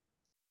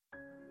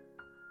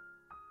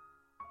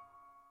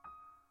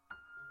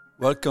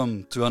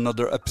Welcome to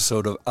another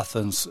episode of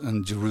Athens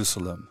and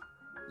Jerusalem.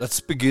 Let's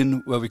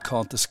begin where we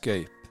can't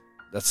escape.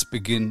 Let's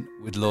begin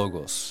with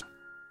Logos.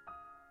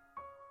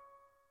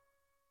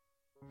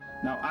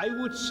 Now I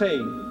would say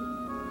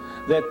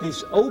that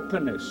this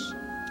openness,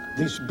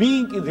 this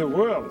being in the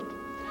world,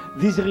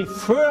 this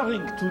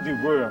referring to the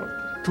world,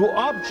 to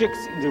objects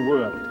in the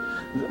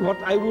world, what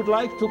I would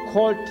like to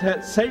call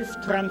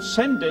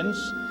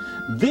self-transcendence,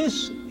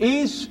 this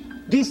is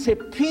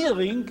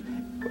disappearing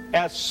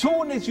as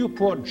soon as you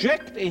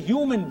project a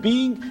human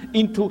being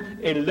into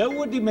a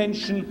lower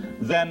dimension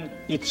than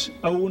its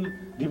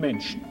own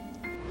dimension.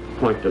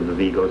 Point of the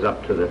V goes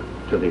up to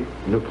the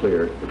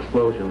nuclear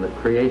explosion that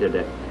created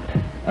it.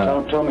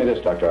 Tell me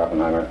this, Dr.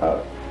 Oppenheimer.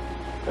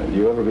 Do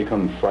you ever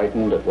become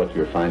frightened at what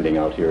you're finding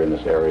out here in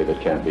this area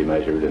that can't be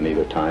measured in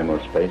either time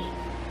or space?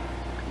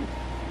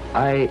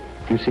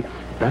 You see,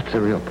 that's a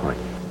real point.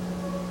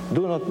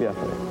 Do not be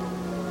afraid.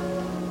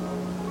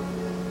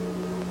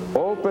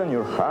 Open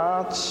your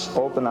hearts,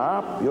 open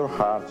up your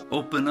hearts.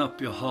 Open up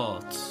your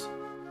hearts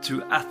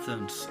to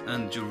Athens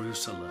and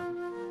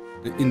Jerusalem.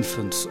 The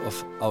infants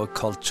of our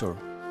culture,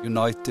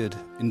 united,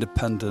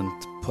 independent,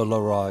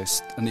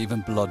 polarized, and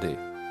even bloody.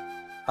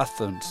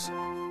 Athens,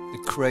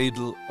 the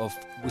cradle of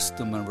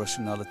wisdom and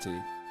rationality.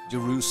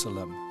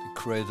 Jerusalem, the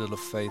cradle of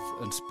faith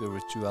and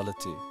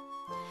spirituality.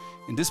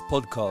 In this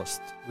podcast,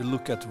 we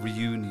look at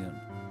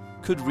reunion.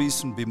 Could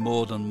reason be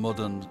more than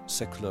modern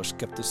secular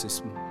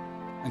skepticism?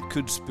 And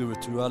could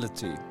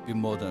spirituality be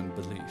more than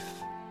belief?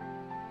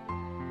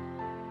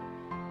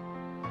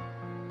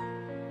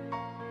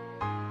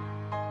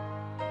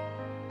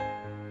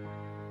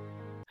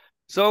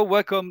 So,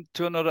 welcome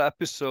to another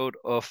episode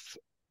of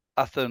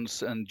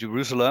Athens and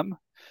Jerusalem.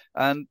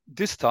 And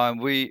this time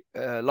we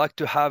like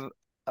to have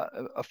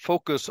a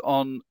focus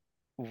on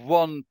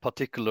one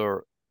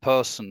particular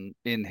person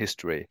in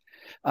history.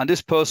 And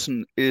this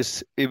person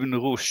is Ibn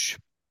Rushd,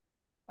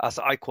 as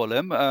I call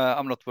him.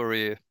 I'm not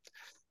very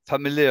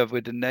familiar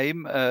with the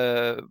name,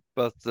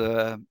 but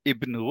Ibn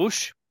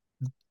Rushd.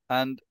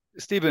 And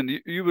Stephen,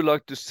 you would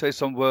like to say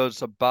some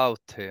words about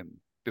him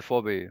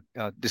before we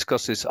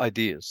discuss his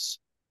ideas.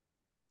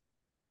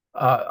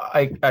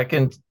 I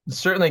can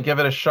certainly give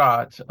it a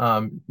shot.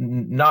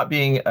 Not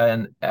being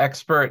an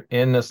expert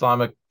in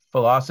Islamic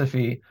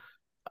philosophy,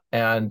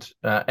 and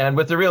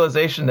with the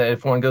realization that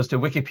if one goes to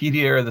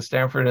Wikipedia or the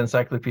Stanford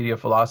Encyclopedia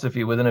of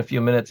Philosophy, within a few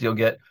minutes you'll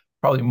get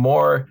probably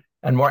more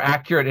and more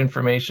accurate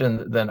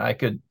information than I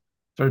could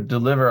sort of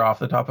deliver off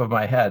the top of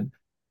my head.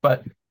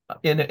 But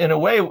in a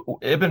way,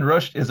 Ibn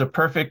Rushd is a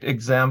perfect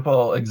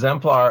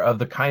exemplar of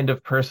the kind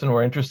of person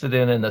we're interested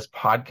in this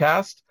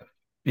podcast,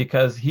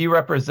 because he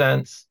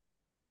represents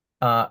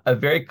a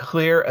very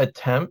clear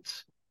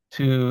attempt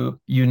to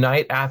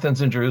unite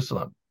Athens and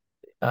Jerusalem.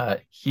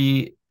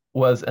 He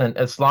was an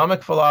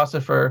Islamic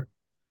philosopher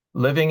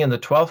living in the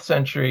 12th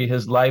century.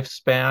 His life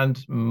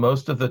spanned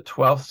most of the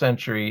 12th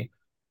century.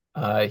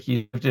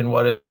 He lived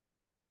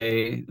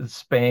in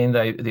Spain,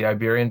 the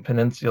Iberian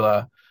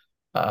Peninsula.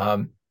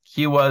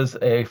 He was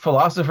a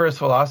philosopher's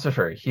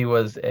philosopher. He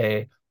was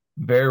a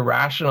very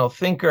rational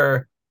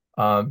thinker,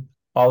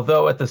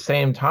 although at the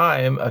same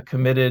time a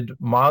committed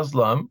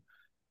Muslim.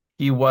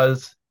 He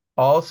was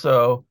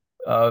also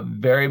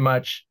very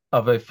much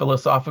of a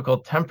philosophical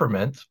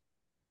temperament,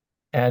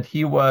 and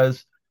he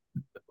was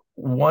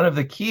one of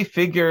the key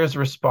figures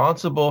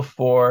responsible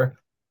for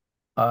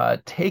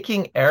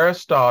taking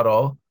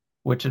Aristotle,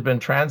 which had been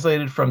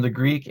translated from the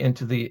Greek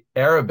into the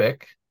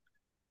Arabic,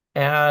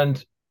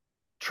 and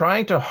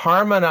trying to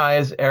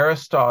harmonize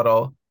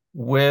Aristotle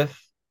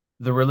with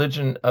the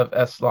religion of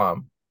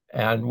Islam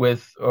and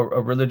with a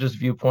religious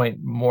viewpoint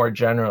more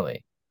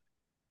generally.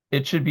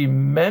 It should be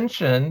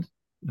mentioned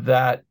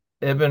that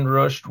Ibn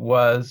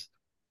Rushd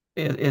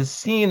is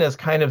seen as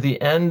kind of the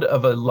end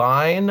of a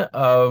line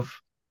of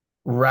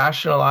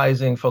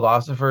rationalizing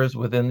philosophers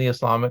within the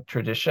Islamic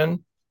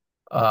tradition,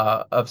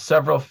 of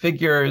several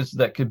figures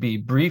that could be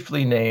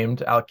briefly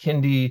named.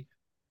 Al-Kindi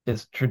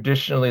is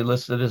traditionally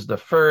listed as the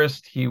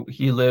first.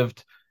 He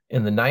lived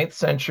in the 9th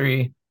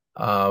century,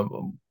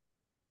 and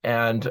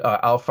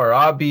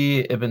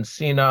Al-Farabi, Ibn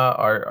Sina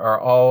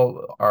are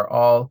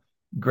all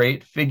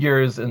great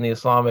figures in the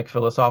Islamic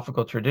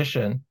philosophical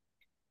tradition.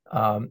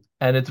 And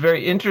it's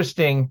very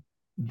interesting,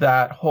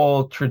 that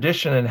whole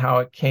tradition and how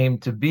it came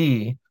to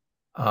be,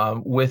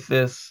 with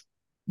this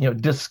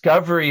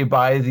discovery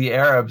by the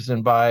Arabs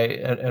and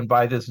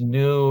by this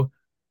new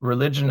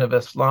religion of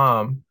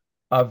Islam,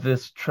 of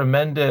this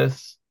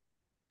tremendous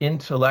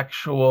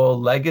intellectual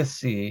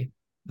legacy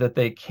that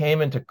they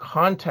came into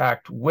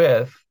contact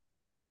with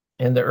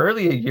in the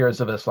early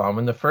years of Islam,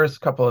 in the first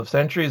couple of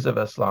centuries of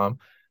Islam,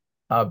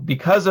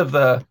 because of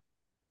the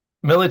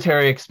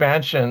military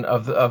expansion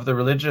of the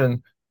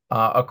religion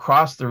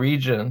across the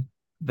region.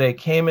 They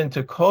came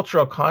into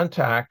cultural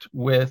contact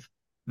with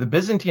the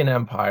Byzantine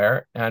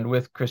Empire and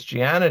with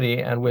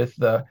Christianity and with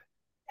the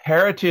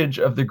heritage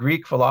of the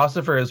Greek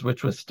philosophers,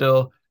 which was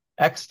still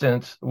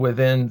extant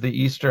within the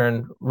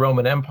Eastern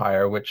Roman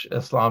Empire, which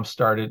Islam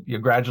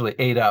gradually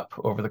ate up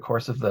over the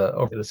course of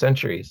the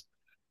centuries.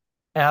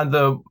 And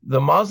the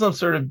Muslims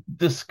sort of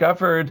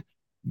discovered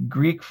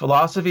Greek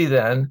philosophy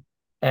then,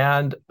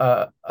 and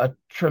a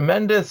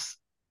tremendous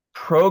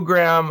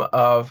program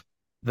of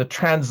the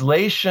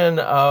translation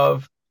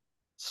of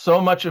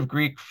so much of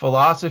Greek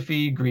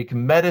philosophy, Greek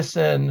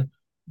medicine,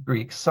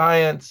 Greek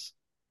science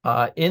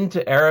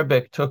into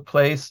Arabic took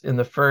place in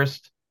the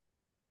first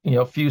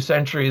few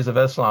centuries of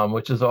Islam,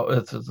 which is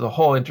it's a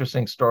whole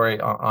interesting story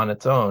on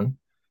its own.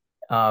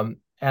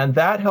 And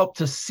that helped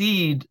to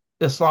seed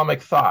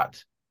Islamic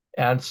thought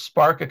and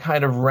spark a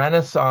kind of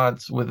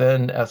renaissance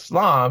within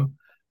Islam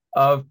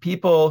of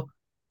people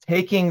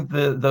taking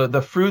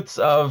the fruits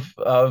of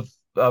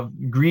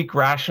Greek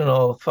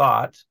rational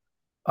thought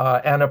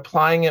and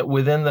applying it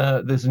within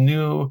this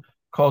new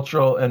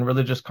cultural and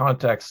religious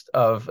context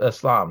of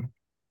Islam.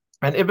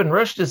 And Ibn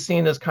Rushd is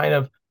seen as kind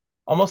of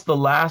almost the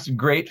last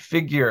great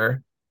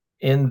figure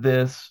in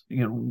this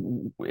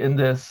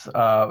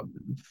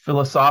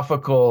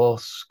philosophical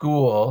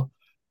school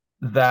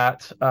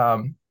that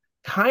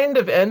kind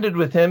of ended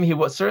with him. He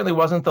certainly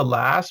wasn't the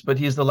last, but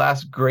he's the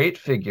last great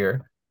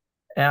figure.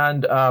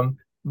 And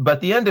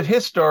but the end of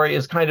his story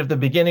is kind of the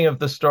beginning of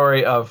the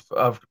story of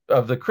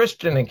the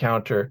Christian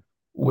encounter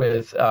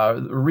with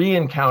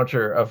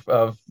re-encounter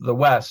of the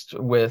West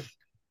with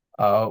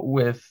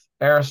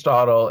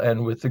Aristotle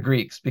and with the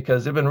Greeks,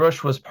 because Ibn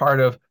Rushd was part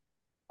of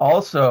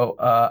also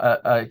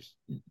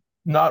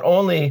not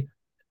only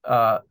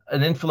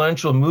an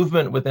influential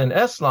movement within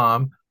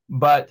Islam,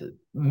 but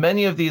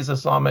many of these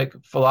Islamic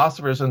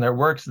philosophers and their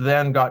works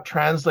then got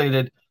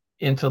translated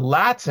into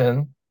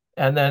Latin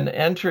and then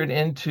entered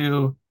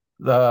into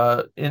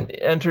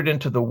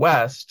the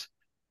West.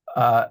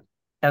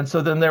 And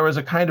so then there was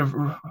a kind of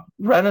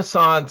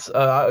Renaissance.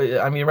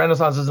 I mean,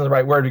 Renaissance isn't the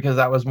right word because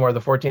that was more the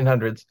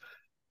 1400s,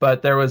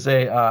 but there was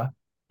an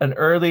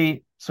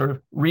early sort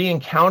of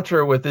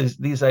re-encounter with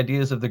these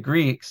ideas of the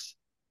Greeks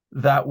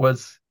that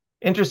was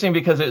interesting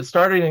because it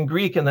started in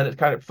Greek and then it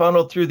kind of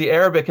funneled through the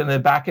Arabic and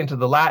then back into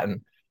the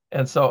Latin.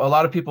 And so a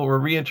lot of people were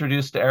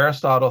reintroduced to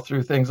Aristotle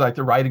through things like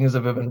the writings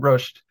of Ibn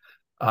Rushd,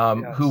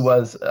 yes.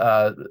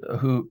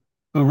 who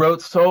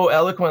wrote so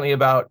eloquently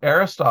about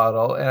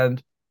Aristotle,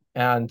 and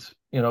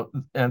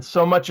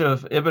so much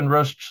of Ibn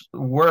Rushd's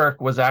work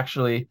was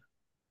actually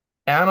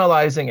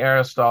analyzing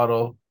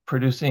Aristotle,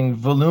 producing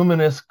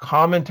voluminous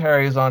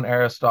commentaries on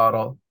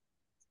Aristotle,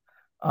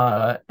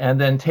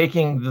 and then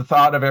taking the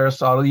thought of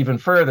Aristotle even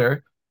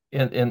further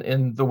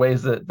in the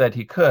ways that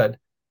he could.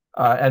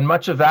 And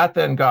much of that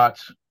then got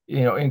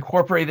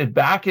incorporated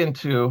back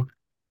into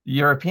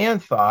European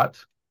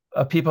thought.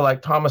 People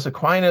like Thomas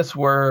Aquinas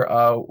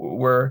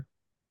were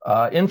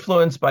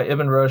influenced by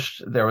Ibn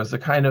Rushd. There was a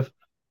kind of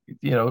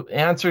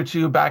answer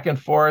to back and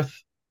forth,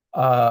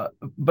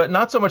 but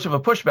not so much of a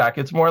pushback.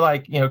 It's more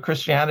like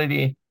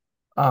Christianity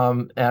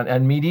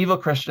and medieval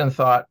Christian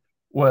thought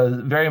was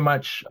very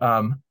much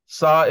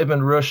saw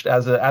Ibn Rushd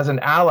as an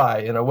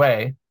ally in a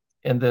way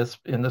in this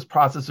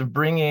process of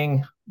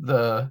bringing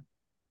the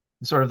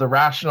sort of the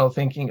rational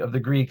thinking of the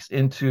Greeks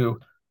into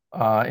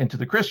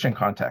the Christian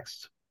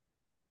context.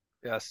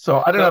 Yes.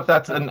 So I don't know if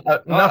that's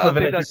enough of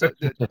an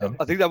introduction to him.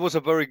 I think that was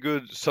a very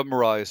good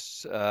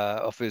summarize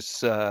of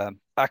his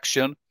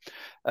action,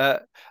 and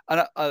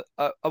I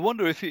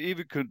wonder if you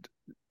even could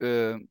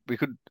we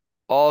could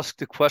ask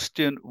the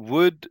question: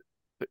 would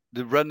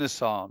the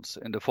Renaissance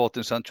in the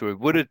 14th century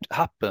would it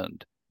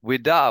happened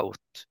without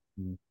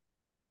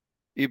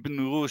Ibn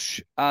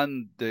Rushd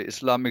and the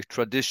Islamic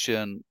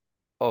tradition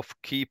of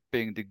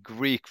keeping the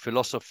Greek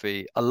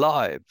philosophy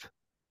alive?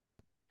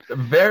 A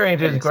very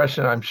interesting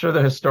question. I'm sure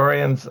the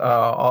historians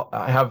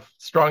have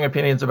strong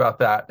opinions about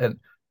that, and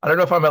I don't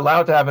know if I'm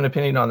allowed to have an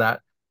opinion on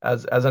that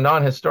as a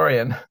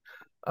non-historian,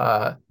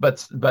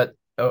 but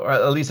or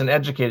at least an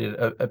educated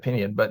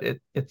opinion. But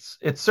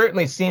it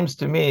certainly seems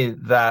to me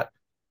that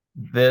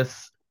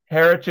this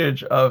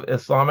heritage of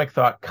Islamic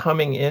thought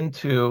coming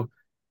into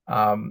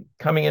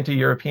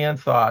European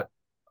thought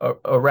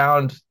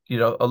around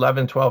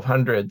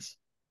 1100s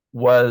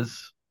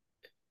was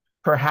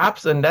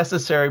perhaps a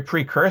necessary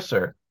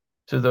precursor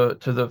to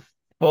the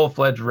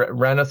full-fledged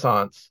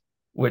Renaissance,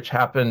 which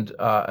happened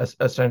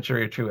a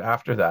century or two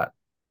after that.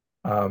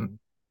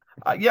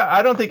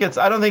 I don't think it's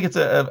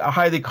a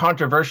highly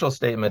controversial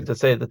statement to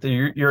say that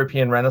the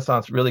European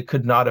Renaissance really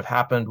could not have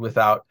happened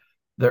without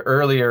the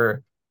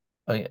earlier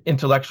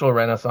intellectual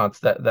Renaissance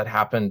that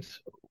happened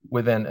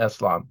within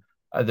Islam.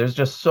 There's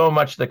just so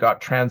much that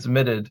got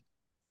transmitted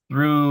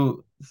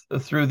through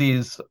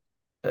these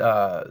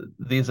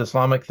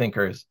Islamic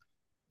thinkers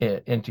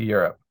into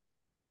Europe.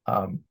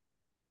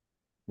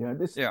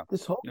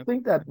 This whole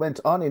thing that went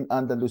on in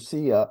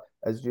Andalusia,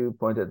 as you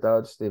pointed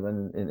out,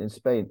 Stephen, in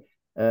Spain,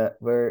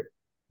 where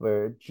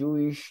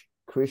Jewish,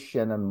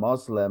 Christian, and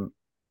Muslim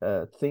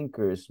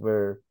thinkers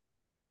were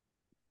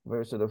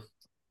sort of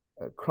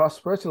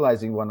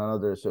cross-fertilizing one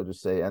another, so to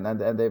say, and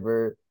they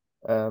were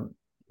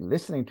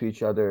listening to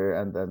each other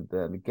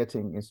and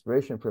getting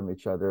inspiration from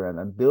each other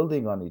and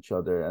building on each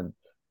other,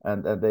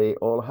 and they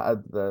all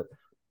had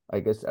I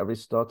guess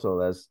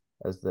Aristotle as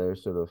their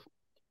sort of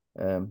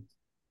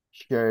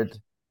shared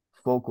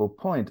focal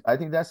point. I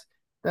think that's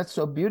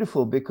so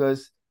beautiful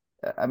because,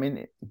 I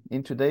mean,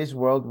 in today's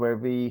world where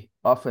we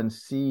often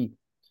see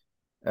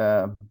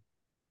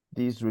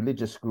these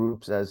religious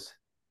groups as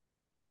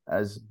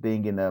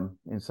being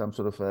in some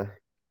sort of a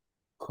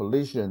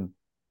collision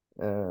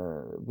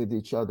with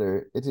each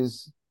other, it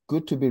is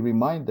good to be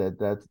reminded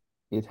that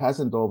it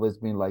hasn't always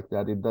been like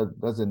that. It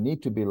doesn't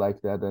need to be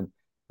like that, and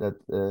that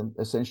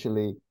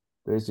essentially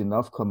there's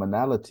enough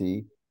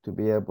commonality to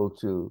be able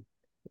to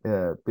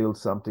build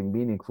something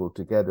meaningful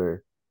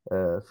together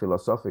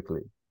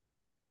philosophically.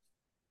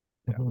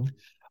 Yeah.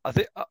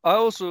 I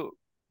also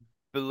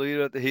believe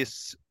that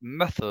his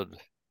method,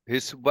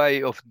 his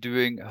way of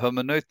doing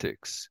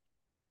hermeneutics,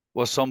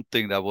 was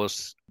something that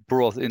was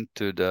brought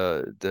into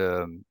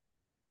the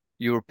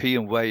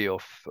European way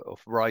of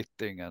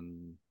writing,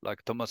 and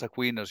like Thomas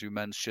Aquinas, you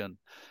mentioned,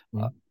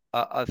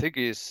 I think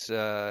he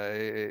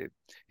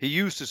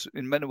uses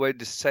in many ways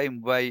the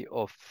same way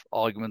of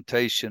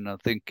argumentation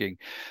and thinking,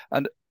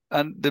 and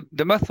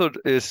the method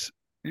is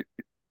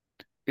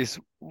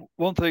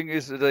one thing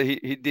is that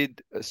he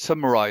did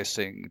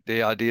summarizing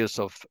the ideas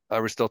of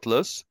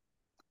Aristotle,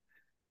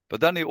 but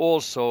then he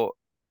also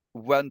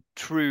went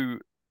through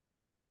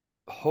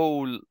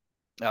whole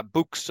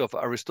books of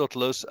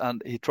Aristotle,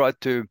 and he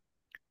tried to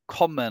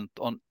comment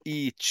on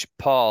each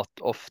part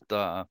of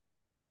the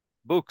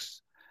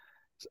books.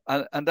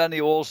 And then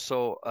he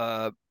also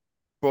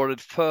brought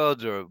it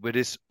further with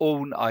his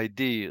own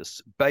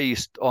ideas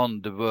based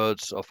on the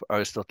words of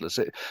Aristotle.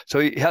 So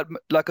he had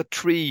like a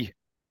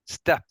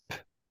 3-step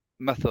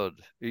method.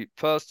 He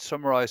first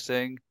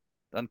summarizing,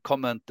 then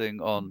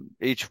commenting on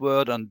each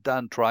word, and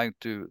then trying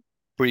to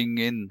bring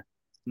in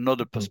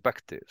another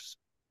perspectives.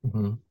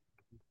 Mm-hmm.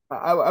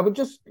 I would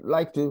just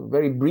like to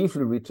very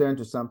briefly return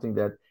to something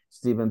that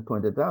Stephen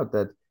pointed out,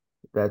 that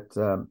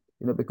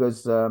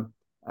because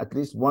at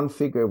least one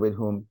figure with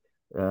whom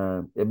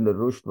Ibn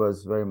Rushd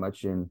was very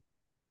much in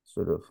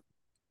sort of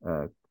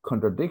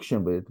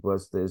contradiction with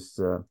was this,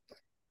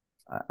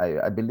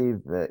 I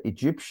believe,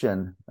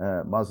 Egyptian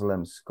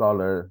Muslim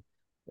scholar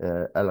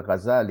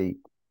Al-Ghazali,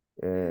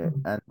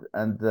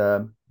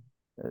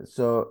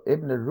 so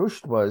Ibn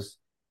Rushd was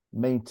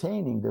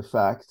maintaining the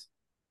fact,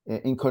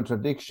 in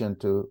contradiction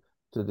to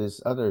this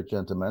other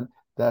gentleman,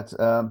 that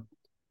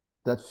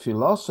that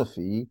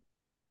philosophy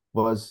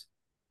was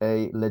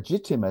a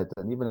legitimate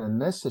and even a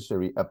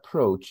necessary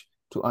approach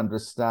to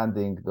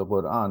understanding the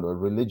Quran or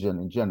religion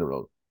in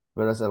general,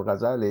 whereas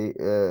Al-Ghazali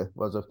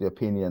was of the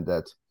opinion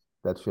that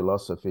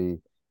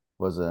philosophy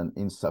was an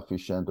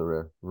insufficient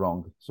or a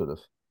wrong sort of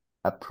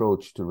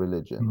approach to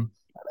religion. And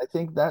I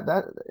think that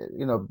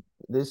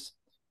this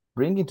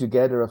bringing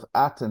together of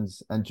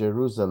Athens and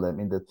Jerusalem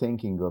in the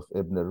thinking of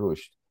Ibn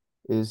Rushd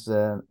is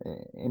an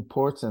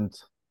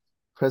important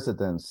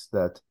precedence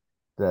that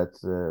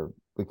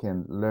we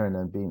can learn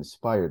and be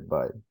inspired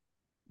by.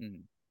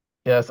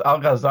 Yes,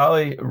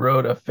 Al-Ghazali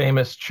wrote a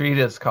famous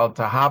treatise called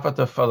Tahafut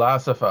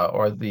al-Falasifa,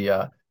 or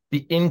the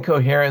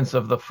incoherence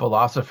of the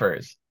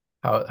philosophers,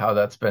 how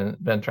that's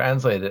been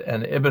translated.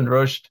 And Ibn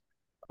Rushd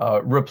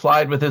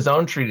replied with his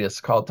own treatise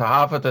called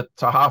Tahafut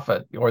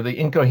al-Tahafut, or the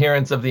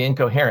incoherence of the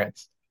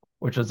incoherence,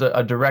 which is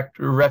a direct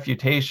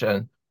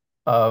refutation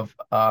of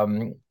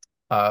Al-Ghazali.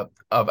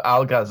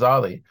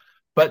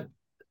 But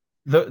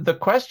the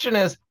question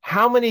is,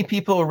 how many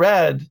people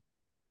read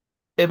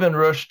Ibn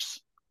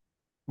Rushd's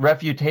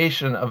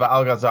refutation of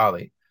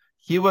Al-Ghazali?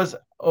 He was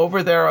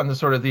over there on the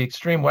sort of the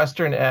extreme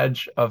western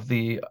edge of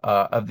the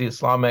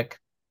Islamic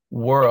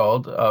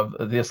world, of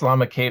the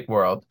Islamicate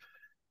world,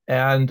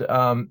 and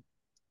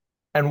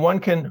one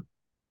can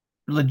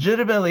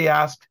legitimately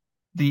ask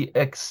the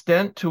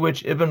extent to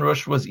which Ibn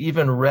Rushd was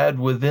even read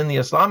within the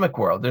Islamic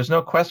world. There's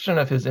no question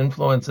of his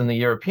influence in the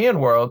European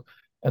world,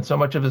 and so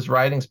much of his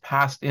writings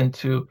passed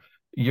into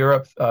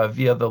Europe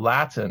via the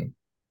Latin.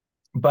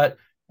 But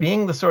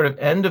being the sort of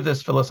end of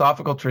this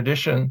philosophical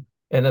tradition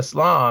in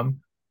Islam,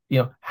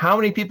 how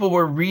many people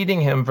were reading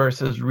him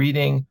versus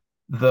reading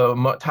the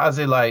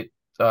Mu'tazilite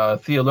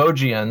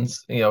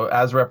theologians,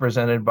 as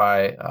represented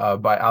by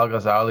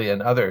Al-Ghazali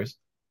and others,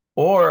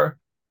 or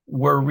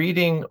were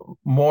reading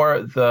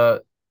more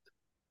the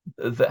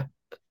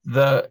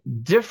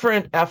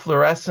different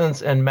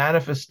efflorescence and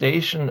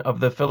manifestation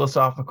of the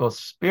philosophical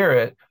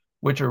spirit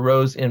which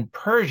arose in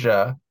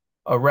Persia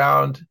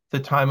around the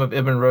time of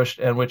Ibn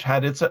Rushd, and which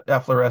had its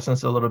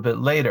efflorescence a little bit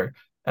later.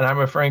 And I'm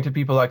referring to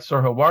people like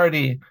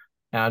Suhrawardi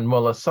and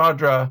Mullah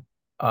Sadra,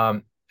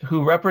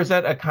 who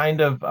represent a kind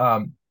of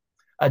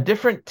a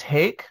different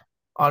take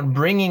on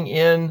bringing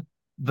in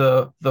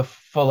the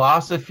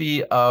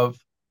philosophy of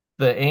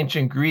the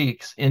ancient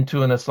Greeks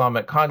into an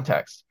Islamic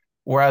context,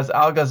 whereas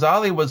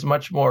Al-Ghazali was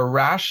much more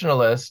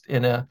rationalist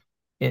in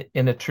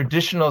a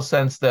traditional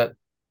sense that,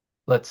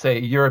 let's say,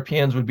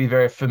 Europeans would be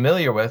very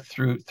familiar with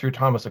through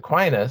Thomas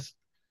Aquinas.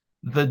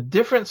 The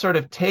different sort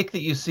of take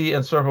that you see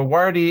in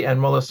Suhrawardi and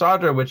Mullah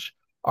Sadra, which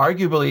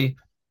arguably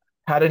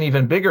had an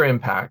even bigger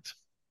impact,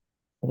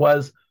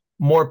 was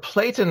more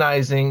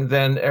Platonizing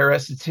than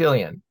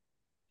Aristotelian,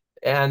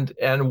 and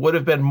would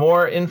have been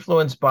more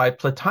influenced by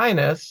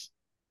Plotinus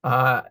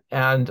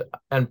and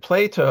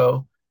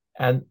Plato,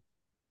 and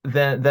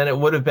then it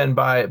would have been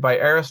by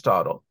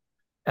Aristotle.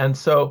 And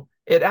so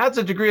it adds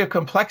a degree of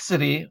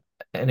complexity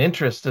and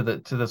interest to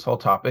this whole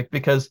topic,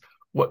 because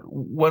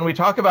when we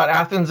talk about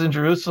Athens and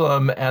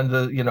Jerusalem and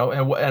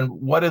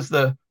what's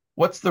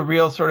the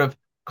real sort of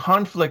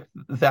conflict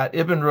that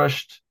Ibn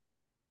Rushd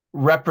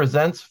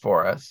represents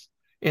for us,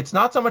 it's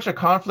not so much a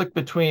conflict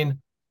between,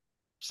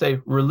 say,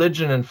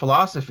 religion and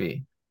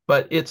philosophy,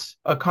 but it's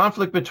a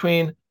conflict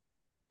between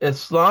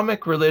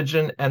Islamic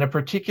religion and a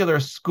particular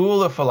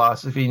school of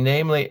philosophy,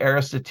 namely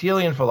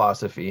Aristotelian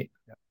philosophy,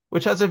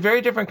 which has a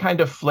very different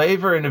kind of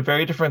flavor and a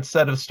very different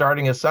set of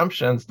starting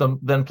assumptions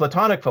than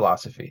Platonic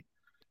philosophy.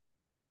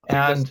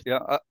 And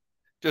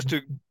just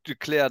to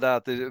clear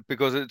that,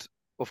 because it's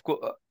of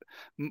course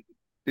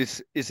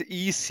it's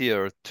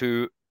easier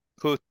to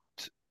put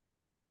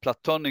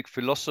Platonic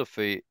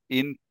philosophy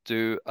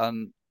into a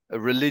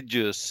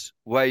religious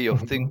way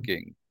of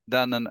thinking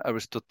than an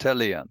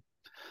Aristotelian.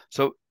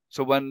 So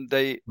when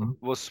they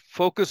was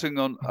focusing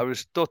on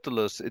Aristotle,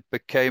 it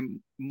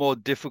became more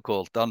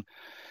difficult. And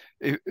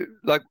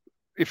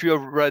if you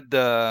have read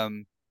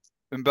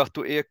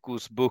Umberto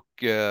Eco's book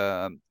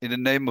In the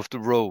Name of the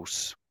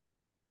Rose,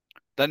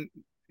 then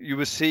you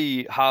will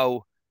see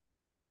how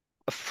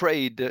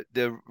afraid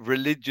the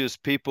religious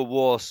people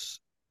was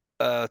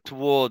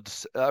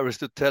towards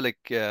Aristotelic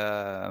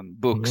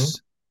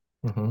books,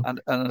 and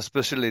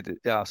especially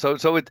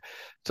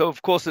So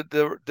of course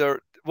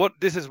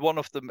this is one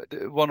of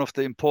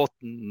the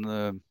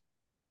important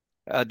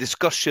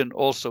discussion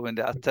also in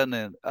the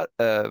Athenian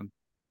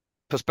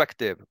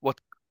perspective. What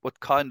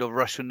kind of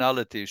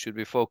rationality should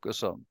we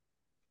focus on?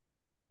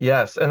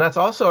 Yes, and that's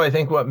also, I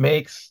think, what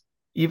makes,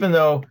 even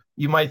though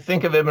you might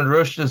think of Ibn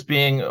Rushd as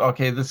being,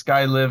 okay, this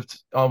guy lived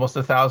almost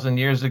 1,000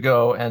 years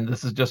ago, and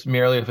this is just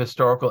merely of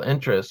historical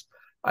interest,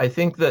 I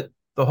think that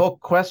the whole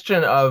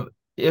question of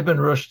Ibn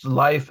Rushd's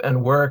life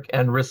and work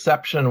and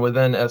reception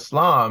within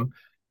Islam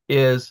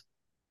is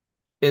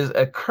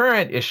a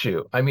current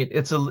issue. I mean,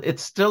 it's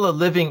still a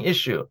living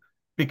issue,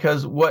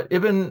 because what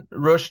Ibn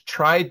Rushd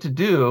tried to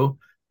do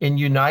in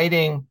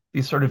uniting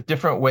these sort of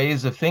different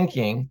ways of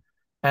thinking,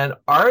 and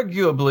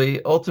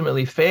arguably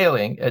ultimately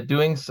failing at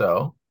doing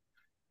so,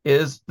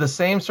 is the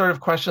same sort of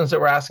questions that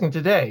we're asking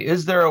today.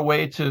 Is there a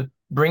way to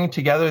bring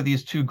together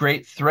these two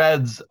great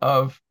threads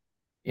of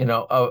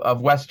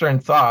Western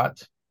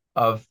thought,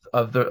 of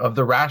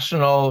the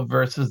rational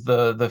versus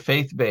the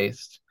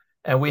faith-based?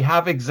 And we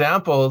have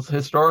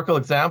historical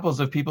examples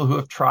of people who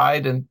have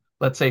tried and,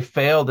 let's say,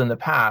 failed in the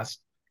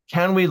past.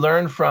 Can we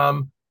learn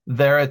from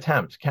their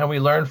attempt? Can we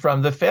learn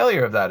from the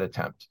failure of that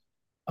attempt?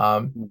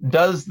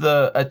 Does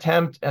the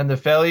attempt and the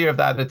failure of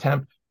that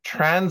attempt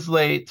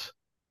translate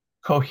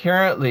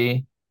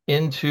coherently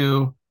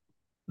into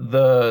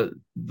the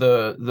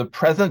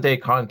present day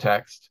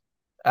context,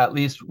 at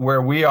least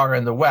where we are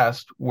in the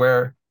West,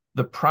 where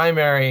the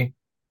primary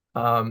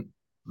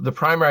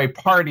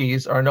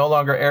parties are no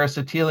longer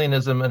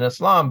Aristotelianism and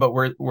Islam, but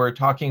we're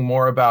talking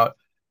more about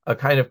a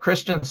kind of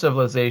Christian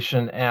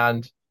civilization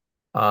and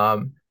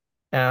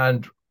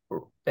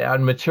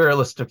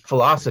materialistic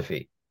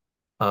philosophy.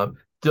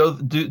 Do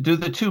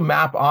the two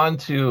map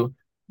onto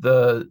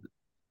the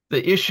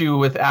issue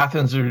with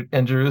Athens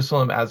and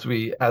Jerusalem as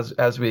we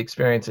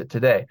experience it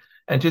today?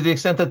 And to the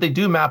extent that they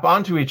do map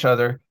onto each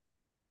other,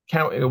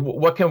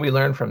 what can we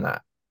learn from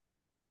that?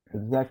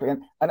 Exactly,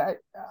 and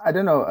I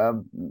don't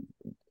know,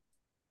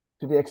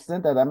 to the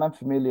extent that I'm not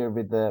familiar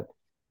with the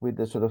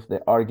sort of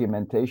the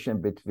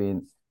argumentation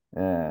between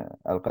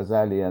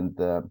Al-Ghazali and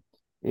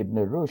Ibn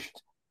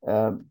Rushd,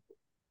 and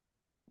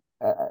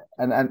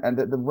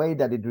the way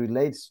that it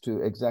relates to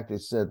exactly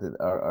said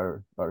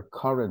our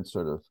current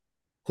sort of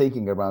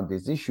thinking around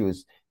these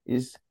issues,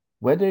 is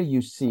whether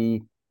you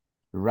see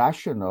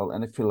rational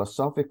and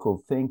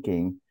philosophical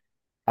thinking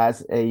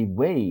as a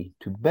way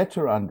to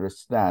better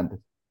understand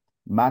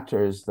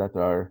matters that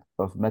are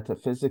of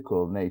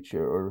metaphysical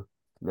nature, or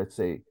let's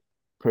say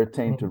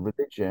pertain to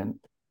religion,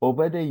 or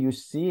whether you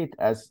see it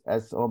as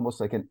almost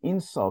like an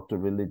insult to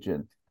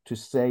religion to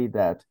say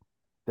that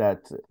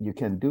you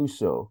can do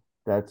so,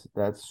 that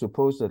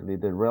supposedly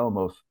the realm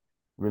of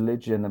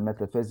religion and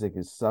metaphysics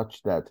is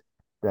such that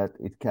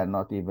it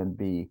cannot even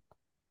be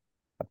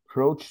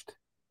approached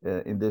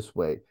in this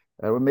way.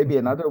 Or maybe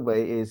another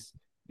way is,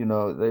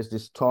 there's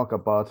this talk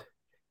about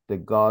the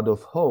God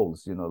of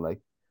holes, like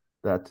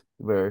that,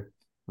 where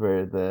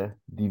the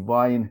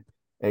divine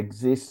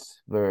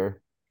exists,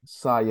 where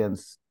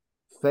science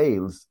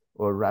fails,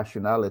 or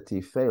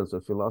rationality fails, or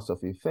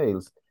philosophy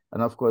fails.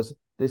 And of course,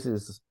 this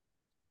is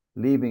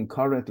leaving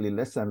currently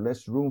less and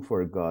less room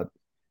for God.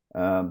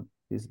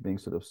 He's being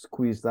sort of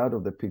squeezed out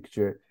of the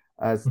picture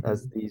as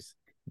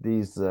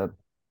these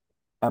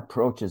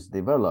approaches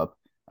develop.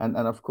 And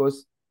of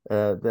course,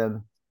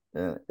 then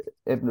Ibn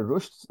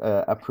Rushd's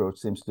approach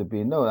seems to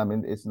be, no, I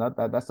mean, it's not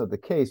that's not the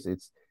case.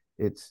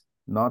 It's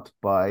not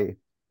by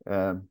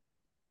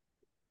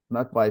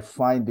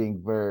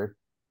finding where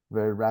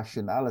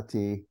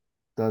rationality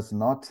does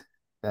not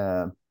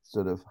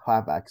sort of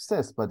have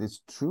access, but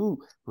it's through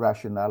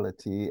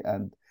rationality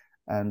and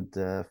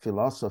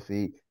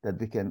philosophy that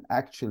we can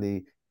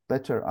actually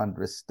better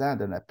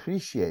understand and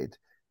appreciate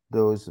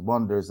those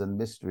wonders and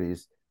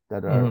mysteries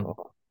that are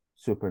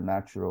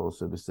supernatural,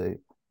 so to say,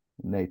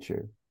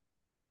 nature.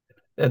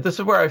 And this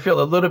is where I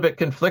feel a little bit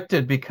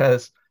conflicted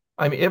because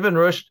Ibn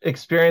Rushd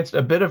experienced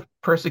a bit of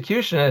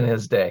persecution in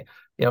his day.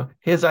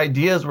 His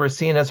ideas were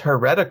seen as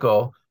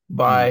heretical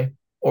by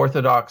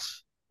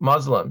Orthodox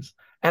Muslims.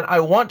 And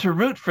I want to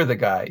root for the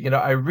guy.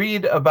 I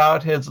read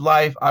about his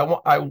life. I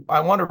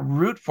want to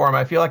root for him.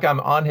 I feel like I'm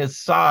on his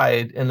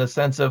side in the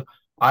sense of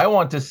I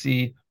want to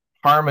see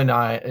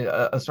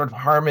a sort of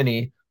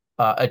harmony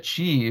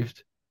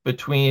achieved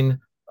between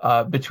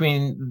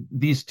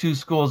these two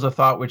schools of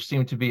thought, which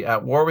seem to be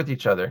at war with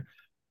each other.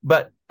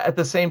 But at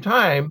the same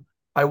time,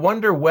 I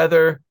wonder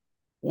whether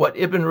what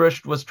Ibn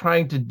Rushd was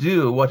trying to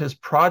do, what his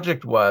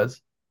project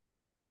was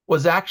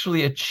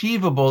actually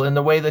achievable in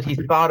the way that he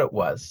thought it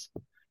was.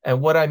 And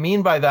what I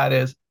mean by that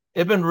is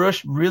Ibn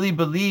Rushd really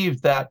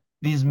believed that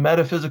these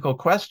metaphysical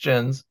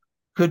questions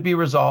could be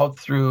resolved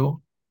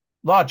through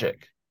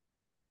logic.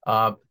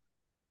 And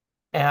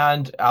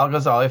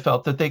Al-Ghazali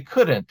felt that they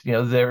couldn't.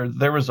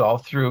 They're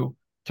resolved through,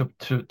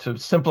 to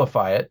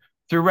simplify it,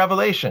 through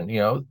revelation.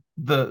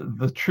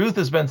 The truth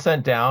has been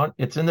sent down.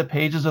 It's in the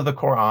pages of the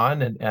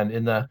Quran and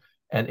in the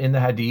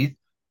Hadith,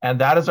 and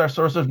that is our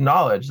source of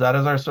knowledge. That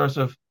is our source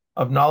of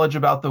knowledge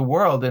about the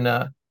world.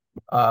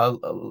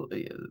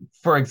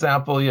 For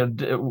example,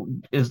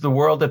 is the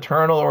world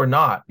eternal or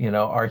not?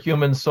 Are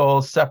human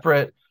souls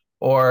separate,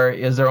 or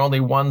is there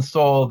only one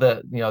soul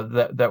that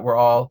that we're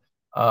all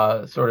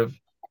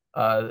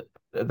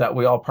that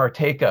we all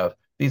partake of?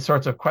 These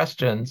sorts of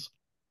questions.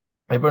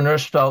 Ibn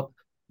Rushd felt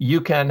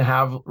you can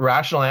have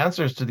rational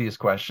answers to these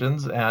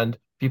questions, and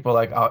people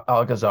like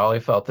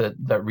Al-Ghazali felt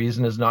that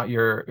reason is not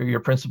your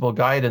principal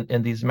guide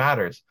in these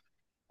matters.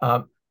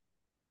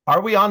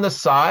 Are we on the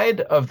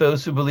side of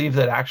those who believe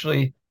that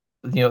actually,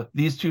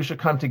 these two should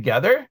come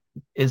together?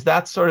 Is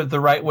that sort of the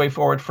right way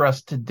forward for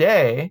us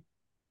today?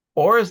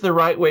 Or is the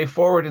right way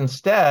forward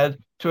instead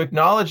to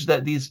acknowledge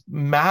that these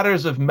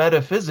matters of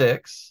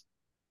metaphysics,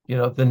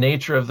 the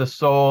nature of the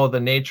soul, the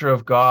nature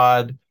of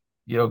God,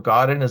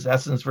 God in his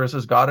essence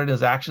versus God in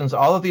his actions,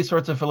 all of these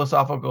sorts of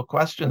philosophical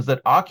questions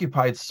that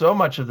occupied so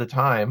much of the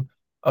time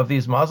of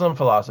these Muslim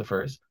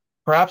philosophers,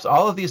 perhaps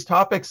all of these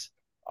topics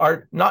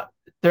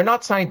they're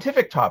not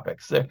scientific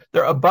topics.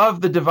 They're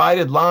above the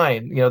divided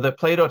line, that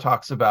Plato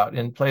talks about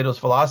in Plato's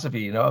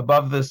philosophy.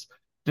 Above this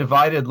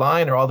divided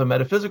line are all the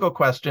metaphysical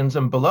questions,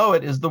 and below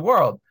it is the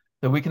world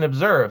that we can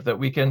observe, that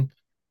we can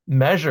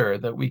measure,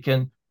 that we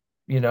can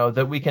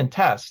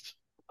test.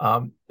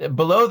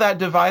 Below that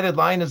divided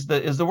line is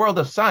the world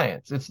of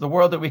science. It's the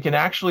world that we can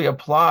actually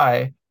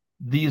apply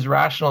these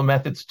rational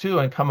methods to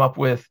and come up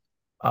with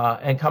a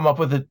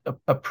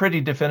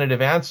pretty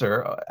definitive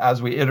answer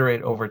as we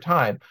iterate over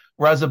time.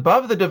 Whereas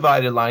above the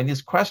divided line,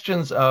 these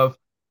questions of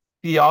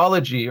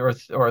theology or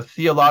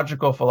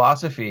theological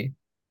philosophy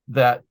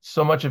that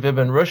so much of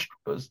Ibn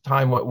Rushd's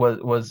time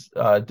was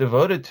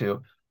devoted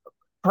to,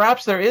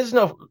 perhaps there is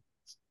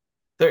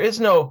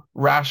no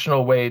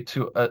rational way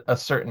to a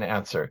certain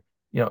answer.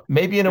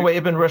 Maybe in a way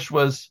Ibn Rushd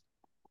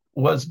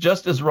was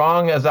just as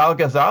wrong as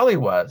Al-Ghazali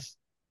was,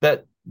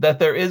 that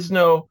there is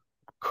no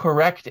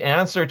correct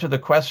answer to the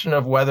question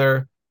of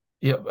whether,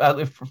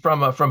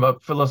 from a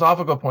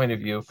philosophical point of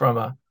view,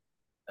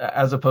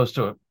 as opposed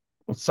to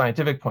a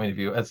scientific point of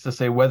view, as to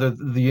say whether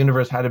the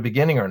universe had a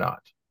beginning or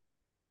not.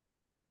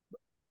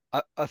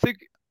 I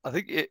think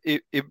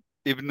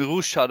Ibn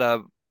Rushd had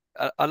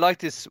I like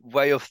this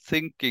way of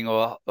thinking,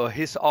 or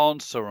his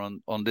answer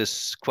on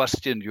this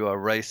question you are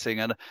raising,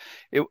 and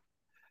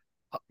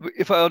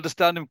if I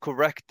understand him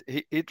correct,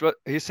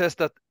 he says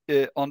that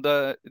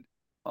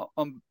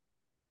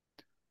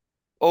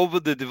over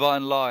the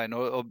divine line,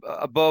 or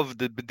above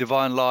the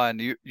divine line,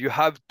 you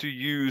have to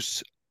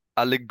use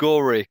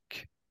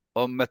allegoric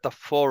or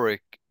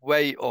metaphoric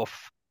way of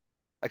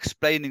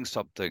explaining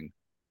something.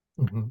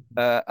 Mm-hmm.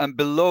 And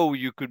below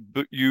you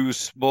could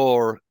use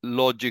more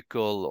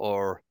logical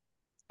or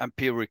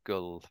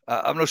empirical.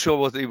 I'm not sure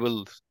what he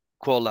will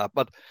call that,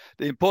 but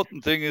the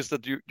important thing is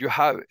that you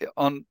have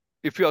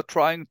if you are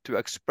trying to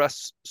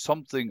express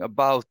something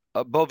above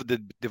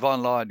the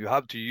divine line, you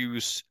have to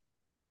use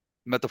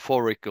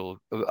metaphorical,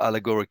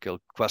 allegorical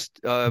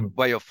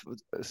way of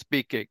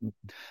speaking,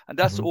 and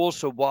that's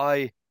also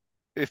why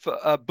if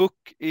a book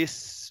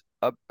is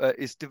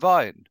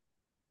divine,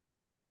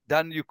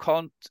 then you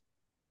can't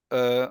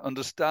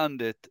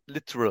understand it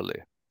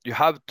literally. You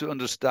have to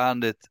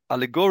understand it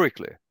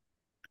allegorically.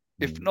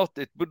 If not,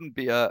 it wouldn't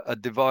be a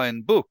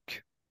divine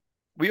book.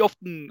 We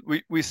often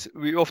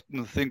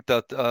think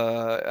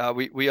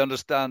that we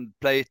understand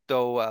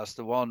Plato as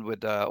the one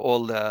with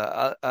all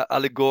the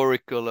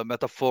allegorical and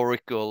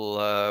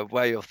metaphorical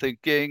way of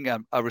thinking,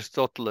 and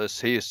Aristotle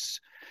he's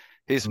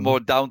more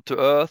down to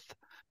earth.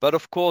 But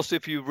of course,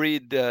 if you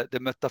read the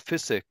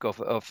metaphysic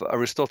of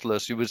Aristotle,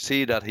 you will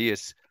see that he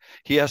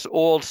has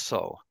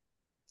also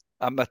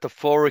a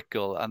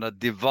metaphorical and a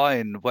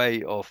divine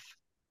way of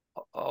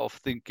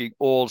thinking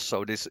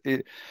also.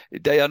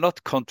 They are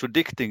not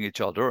contradicting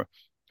each other.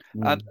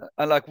 And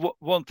like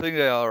one thing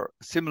they are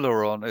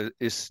similar on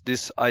is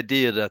this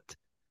idea that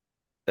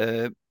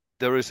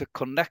there is a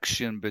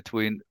connection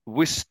between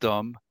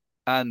wisdom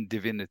and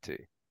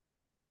divinity.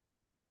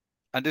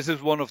 And this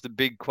is one of the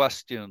big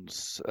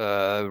questions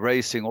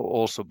raising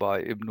also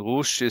by Ibn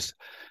Rushd is,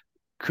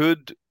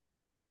 could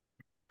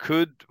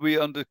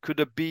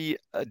there be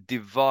a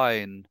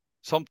divine,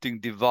 something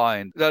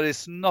divine that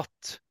is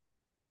not,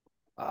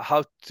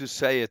 how to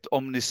say it,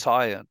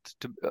 omniscient,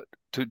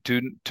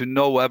 to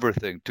know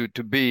everything,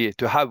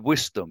 to have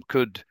wisdom?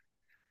 Could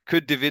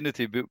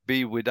divinity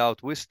be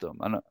without wisdom?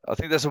 And I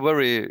think that's a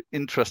very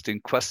interesting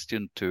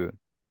question to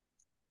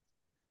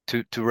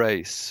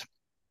raise.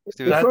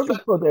 Before we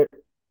go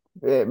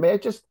there, may I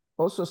just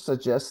also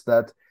suggest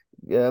that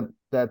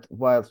that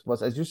while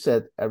was, as you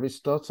said,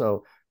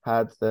 Aristotle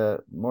had the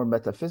more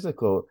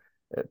metaphysical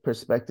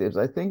perspectives,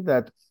 I think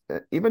that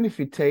even if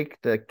you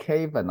take the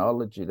cave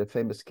analogy, the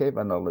famous cave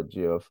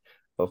analogy of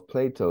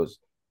Plato's,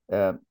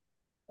 and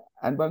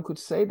one could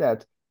say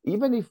that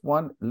even if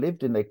one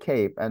lived in a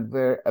cave and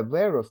were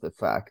aware of the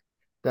fact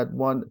that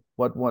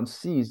what one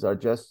sees are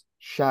just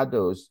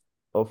shadows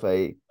of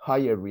a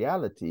higher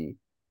reality,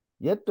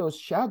 yet those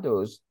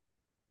shadows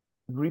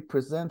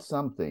represent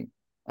something.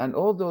 And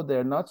although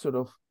they're not sort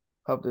of,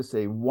 how to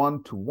say,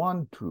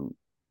 one-to-one true,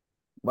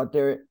 but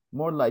they're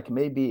more like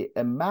maybe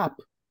a map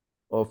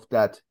of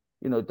that,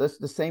 that's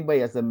the same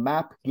way as a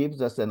map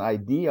gives us an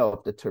idea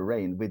of the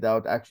terrain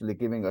without actually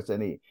giving us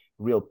any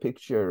real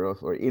picture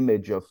of or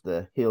image of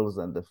the hills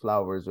and the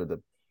flowers or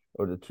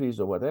the trees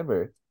or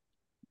whatever,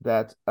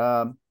 that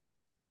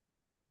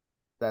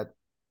that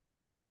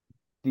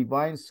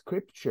divine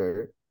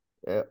scripture,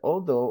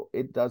 although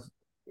it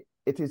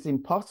is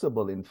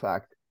impossible, in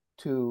fact,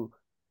 to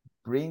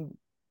bring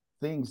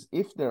things,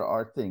 if there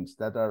are things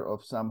that are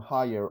of some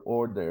higher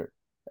order,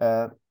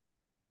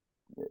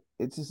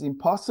 it is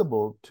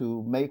impossible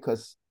to make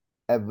us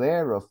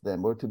aware of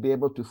them or to be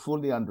able to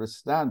fully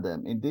understand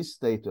them in this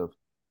state of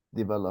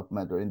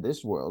development or in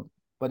this world.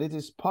 But it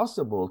is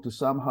possible to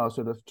somehow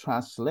sort of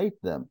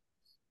translate them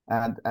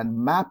and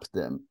map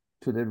them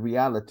to the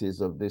realities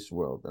of this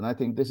world. And I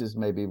think this is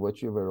maybe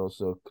what you were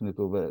also,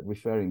 Knut,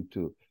 referring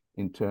to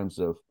in terms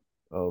of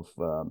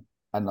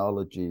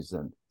analogies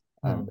and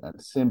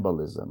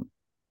symbolism.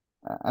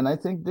 And I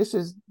think this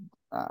is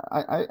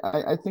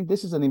I think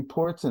this is an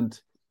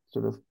important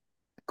sort of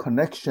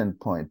connection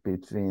point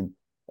between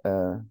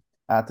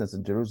Athens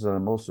and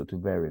Jerusalem also to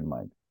bear in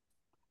mind.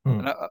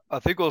 And I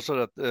think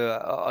also that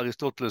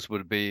Aristotle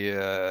would be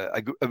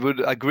I would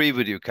agree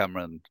with you,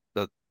 Cameron,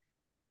 that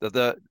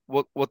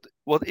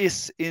what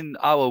is in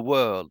our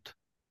world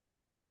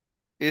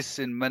is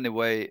in many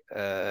ways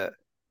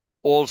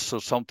also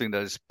something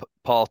that is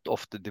part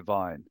of the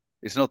divine.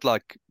 It's not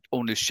like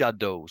only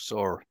shadows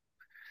or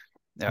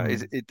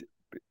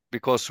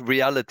because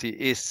reality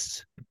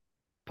is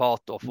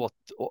part of what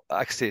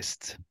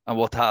exists and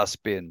what has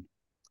been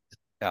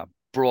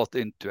brought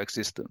into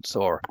existence.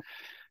 Or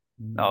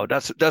no,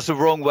 that's a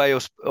wrong way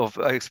of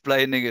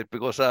explaining it,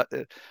 because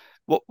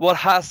what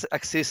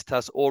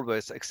has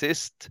always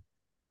exist,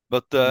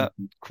 but the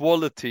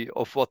quality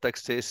of what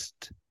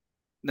exists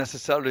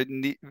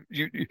necessarily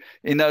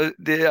in the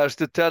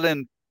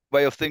Aristotelian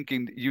way of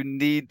thinking, you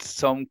need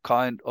some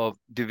kind of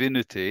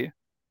divinity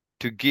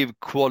to give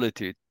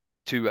quality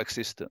to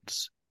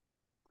existence.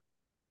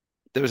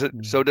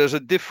 So there's a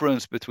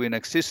difference between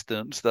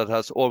existence that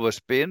has always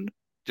been,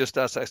 just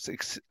as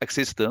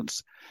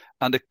existence,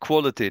 and the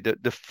quality,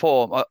 the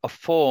form, a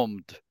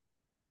formed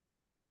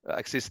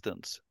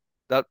existence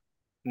that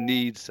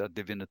needs a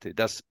divinity.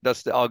 That's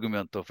the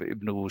argument of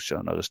Ibn Rushd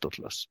and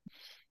Aristotle,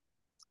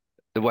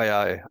 the way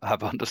I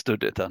have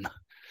understood it. And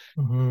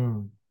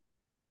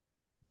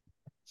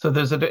so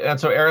and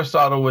so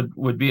Aristotle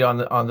would be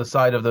on the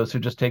side of those who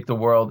just take the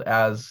world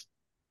as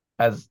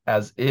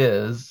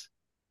is,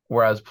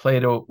 whereas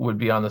Plato would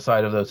be on the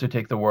side of those who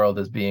take the world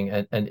as being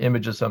an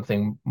image of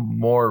something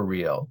more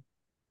real.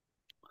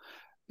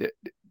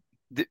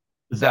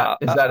 Is that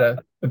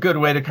a good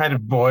way to kind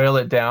of boil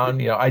it down?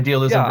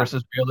 Idealism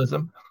versus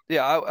realism.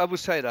 Yeah, I would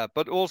say that,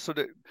 but also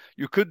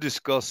you could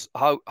discuss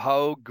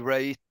how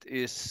great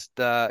is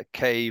the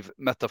cave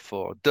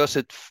metaphor. Does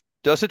it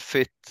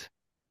fit?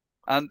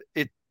 And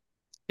it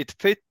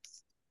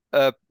fits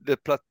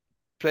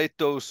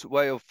Plato's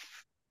way of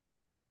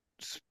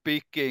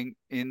speaking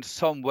in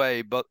some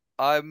way, but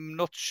I'm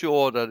not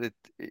sure that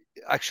it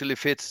actually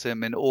fits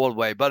him in all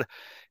way. But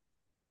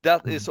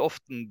that is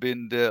often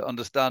been the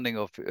understanding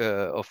of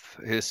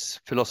his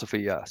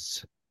philosophy.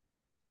 Yes.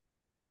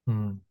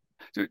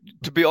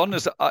 To be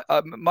honest,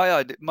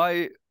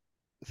 my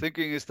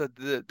thinking is that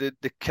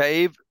the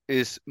cave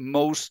is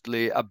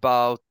mostly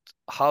about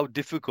how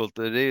difficult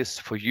it is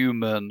for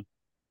human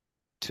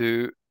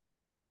to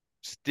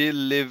still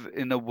live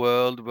in a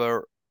world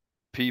where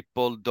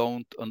people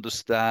don't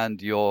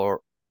understand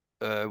your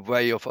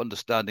way of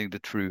understanding the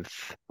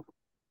truth.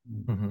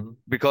 Mm-hmm.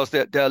 because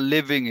they're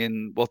living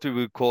in what we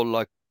would call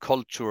like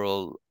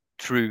cultural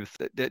truth.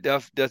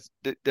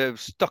 They're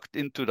stuck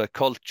into the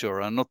culture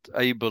and not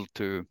able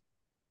to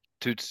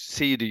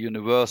see the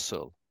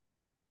universal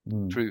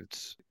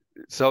truths.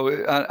 So,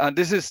 and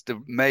this is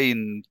the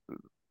main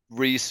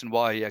reason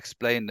why he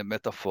explained the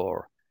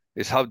metaphor,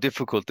 is how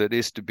difficult it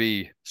is to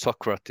be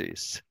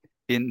Socrates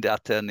in the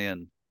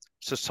Athenian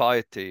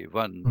society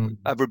when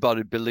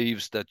everybody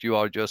believes that you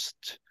are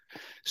just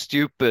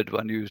stupid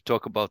when you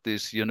talk about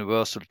this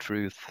universal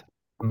truth.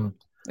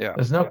 Yeah,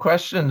 there's no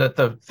question that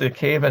the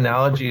cave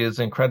analogy is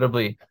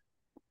incredibly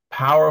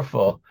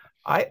powerful.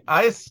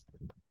 I'll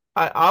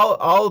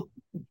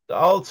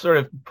sort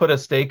of put a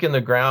stake in the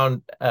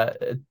ground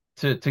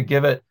to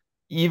give it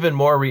even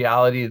more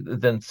reality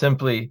than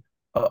simply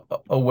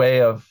a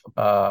way of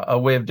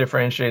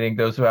differentiating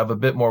those who have a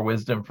bit more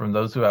wisdom from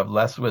those who have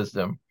less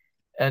wisdom.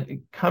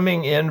 And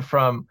coming in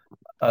from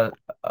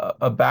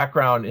a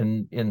background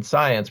in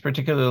science,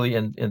 particularly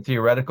in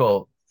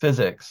theoretical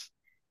physics,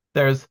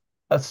 there's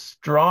a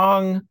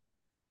strong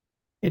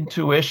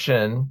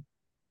intuition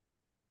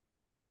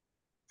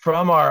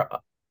from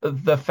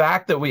the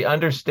fact that we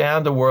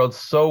understand the world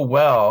so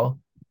well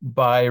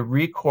by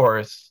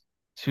recourse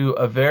to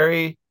a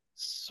very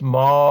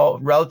small,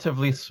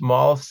 relatively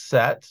small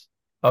set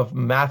of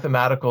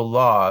mathematical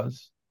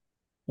laws,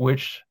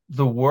 which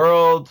the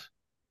world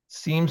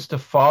seems to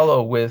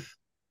follow with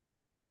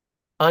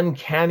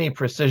uncanny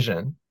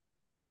precision,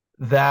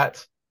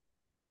 that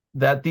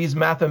these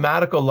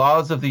mathematical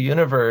laws of the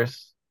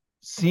universe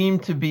seem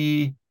to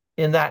be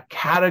in that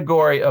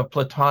category of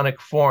Platonic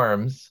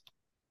forms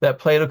that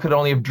Plato could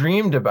only have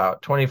dreamed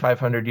about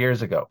 2,500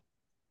 years ago.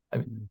 I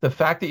mean, the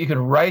fact that you could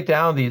write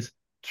down these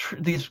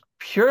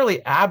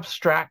purely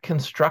abstract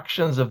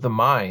constructions of the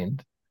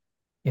mind,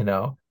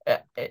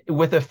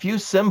 with a few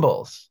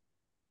symbols,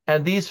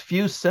 and these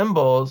few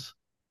symbols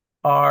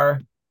are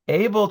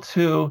able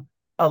to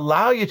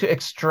allow you to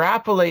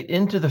extrapolate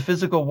into the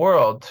physical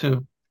world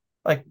to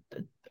like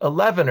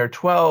 11 or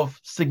 12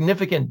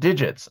 significant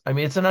digits. I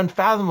mean, it's an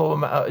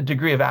unfathomable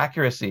degree of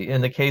accuracy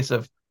in the case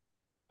of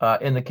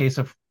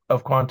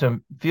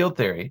quantum field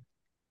theory,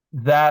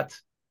 that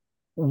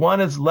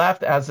one is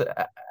left as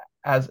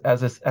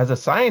a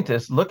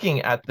scientist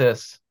looking at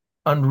this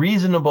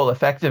unreasonable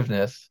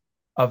effectiveness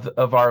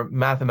of our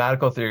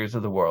mathematical theories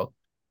of the world.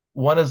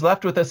 One is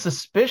left with a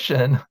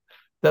suspicion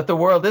that the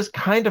world is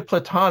kind of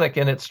Platonic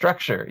in its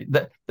structure,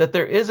 that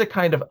there is a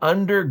kind of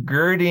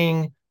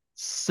undergirding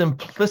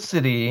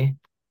simplicity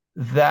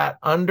that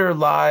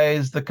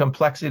underlies the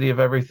complexity of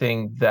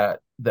everything that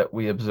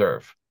we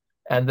observe.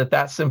 And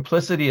that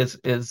simplicity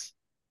is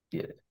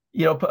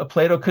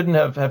Plato couldn't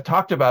have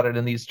talked about it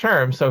in these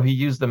terms, so he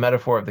used the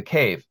metaphor of the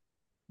cave.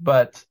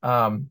 But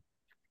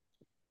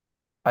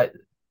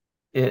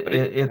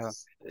it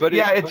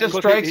just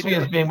strikes me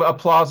as being a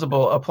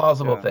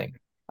plausible thing.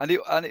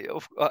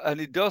 And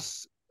he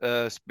does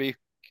speak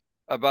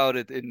about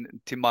it in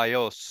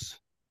Timaeus,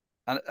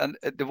 and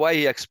the way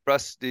he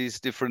expressed these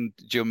different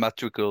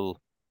geometrical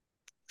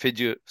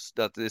figures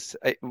that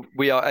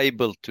we are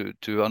able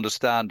to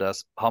understand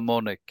as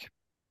harmonic.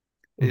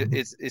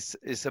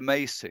 It's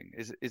amazing.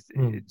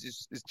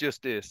 It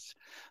just is.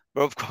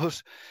 But of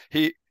course,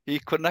 he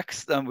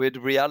connects them with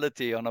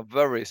reality on a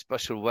very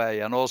special way,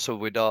 and also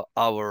with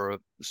our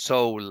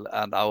soul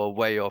and our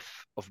way of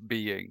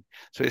being.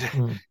 So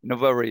in a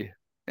very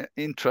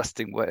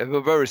interesting way,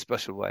 a very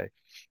special way.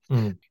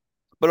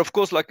 But of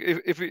course, like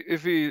if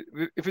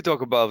we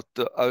talk about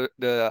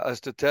the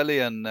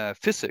Aristotelian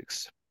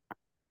physics,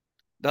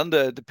 then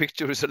the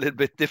picture is a little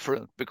bit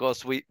different,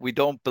 because we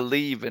don't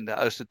believe in the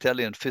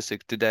Aristotelian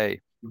physics today.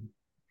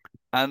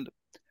 And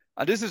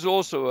this is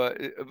also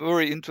a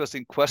very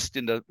interesting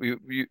question that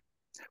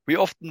we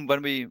often,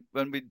 when we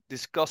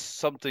discuss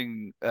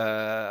something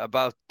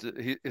about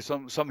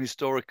some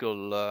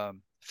historical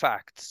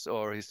facts,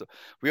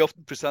 we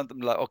often present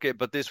them like, okay,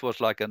 but this was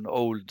like an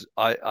old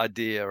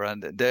idea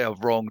and they are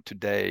wrong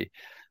today,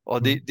 or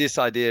this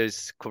idea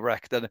is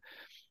correct.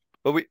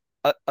 But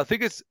I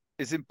think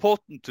it's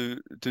important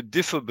to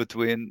differ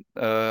between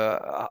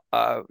how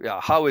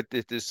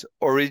it is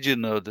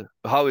originated,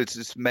 how it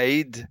is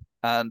made,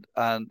 and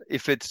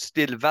if it's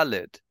still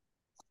valid.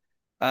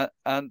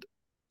 And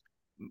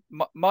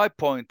my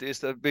point is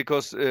that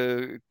because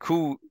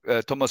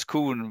Thomas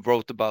Kuhn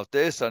wrote about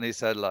this, and he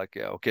said like,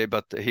 yeah, okay,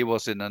 but he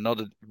was in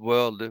another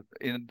world,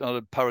 in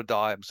another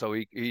paradigm, so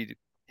he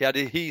had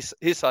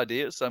his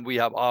ideas and we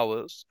have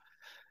ours.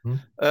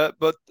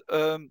 But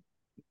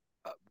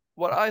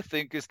what I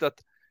think is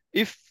that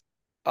if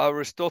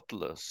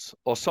Aristotle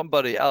or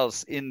somebody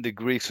else in the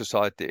Greek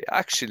society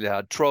actually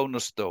had thrown a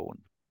stone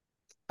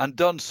and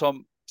done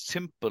some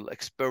simple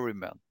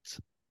experiment,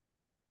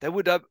 they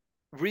would have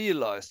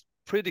realized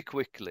pretty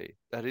quickly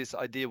that his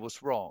idea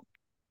was wrong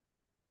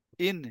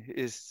in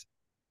his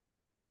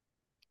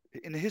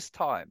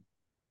time.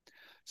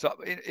 So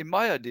in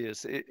my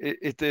ideas,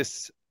 it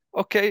is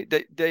okay.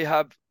 They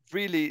have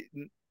really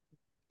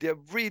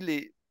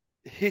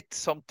hit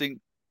something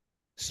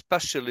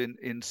special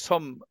in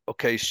some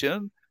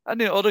occasion,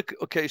 and in other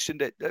occasion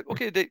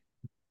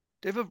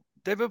they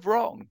were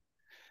wrong.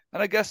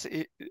 And I guess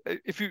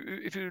if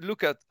you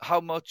look at how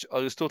much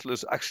Aristotle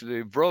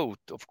actually wrote,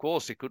 of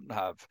course he couldn't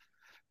have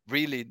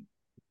really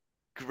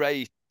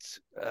great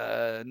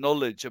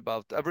knowledge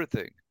about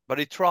everything, but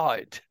he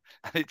tried,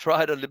 and he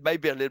tried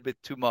maybe a little bit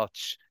too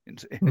much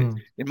in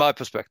my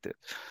perspective.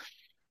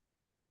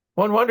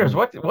 One wonders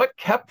what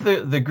kept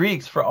the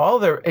Greeks, for all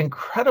their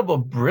incredible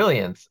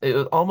brilliance, it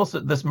was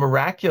almost this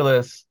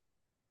miraculous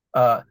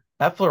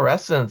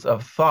efflorescence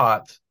of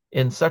thought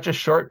in such a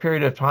short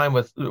period of time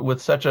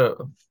with such a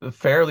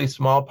fairly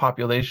small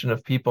population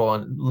of people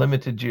and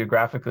limited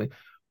geographically.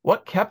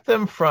 What kept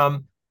them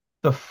from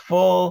the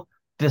full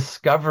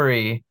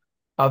discovery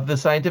of the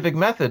scientific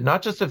method,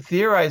 not just of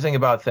theorizing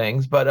about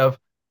things, but of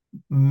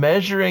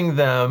measuring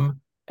them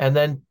and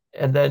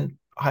then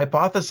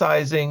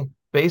hypothesizing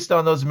based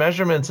on those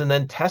measurements and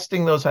then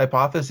testing those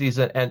hypotheses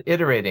and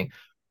iterating?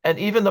 And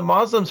even the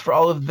Muslims, for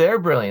all of their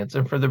brilliance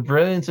and for the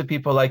brilliance of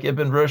people like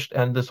Ibn Rushd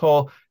and this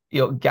whole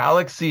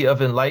galaxy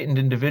of enlightened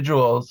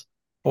individuals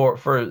for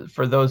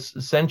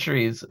those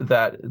centuries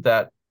that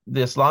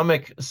the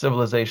Islamic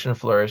civilization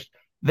flourished,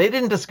 they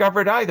didn't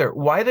discover it either.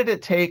 Why did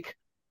it take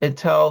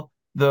until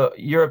the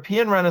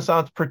European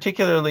Renaissance,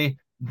 particularly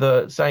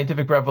the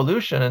scientific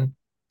revolution,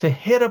 to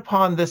hit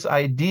upon this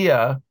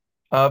idea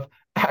of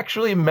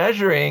actually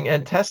measuring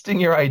and testing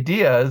your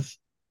ideas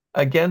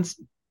against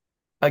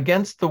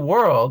the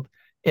world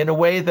in a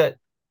way that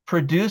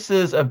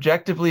produces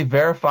objectively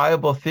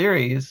verifiable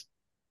theories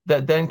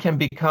that then can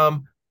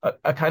become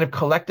a kind of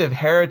collective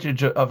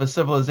heritage of a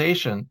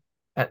civilization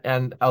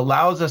and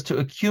allows us to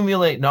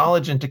accumulate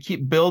knowledge and to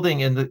keep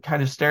building in the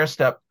kind of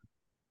stair-step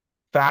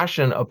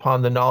fashion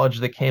upon the knowledge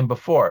that came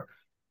before?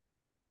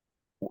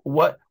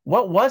 What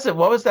was it?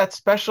 What was that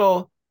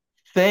special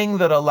thing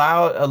that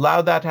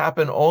allowed that to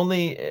happen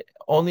only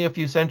a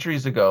few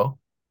centuries ago,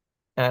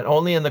 and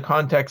only in the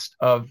context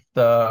of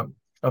the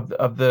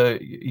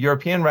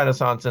European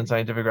Renaissance and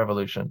scientific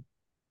revolution?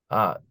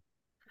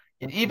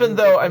 Even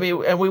though, I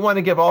mean, and we want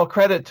to give all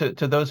credit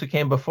to those who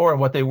came before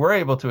and what they were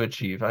able to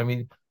achieve. I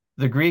mean,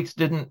 the Greeks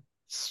didn't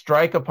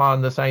strike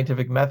upon the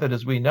scientific method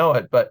as we know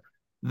it, but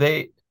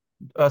they,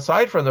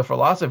 aside from the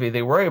philosophy,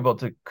 they were able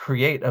to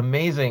create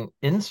amazing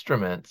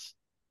instruments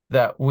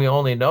that we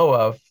only know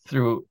of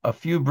through a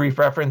few brief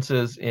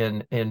references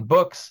in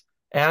books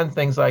and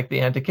things like the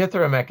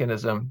Antikythera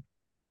mechanism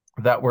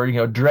that were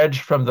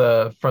dredged from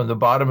the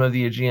bottom of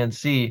the Aegean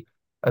Sea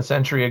a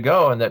century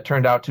ago, and that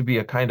turned out to be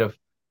a kind of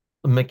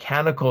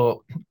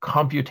mechanical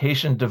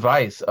computation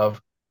device of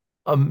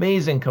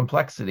amazing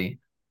complexity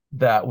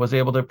that was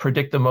able to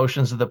predict the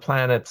motions of the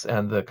planets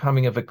and the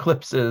coming of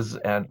eclipses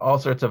and all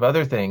sorts of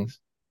other things.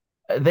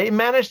 They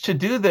managed to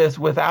do this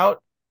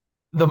without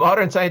the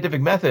modern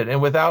scientific method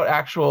and without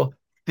actual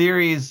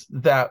theories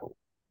that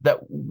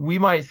we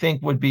might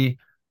think would be,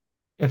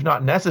 if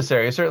not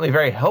necessary, certainly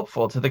very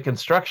helpful to the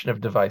construction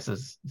of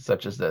devices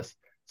such as this.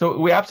 So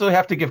we absolutely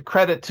have to give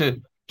credit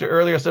to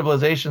earlier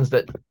civilizations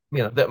that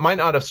might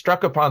not have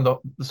struck upon the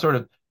sort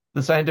of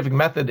the scientific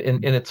method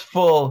in its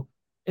full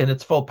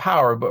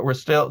power, but we're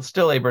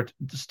still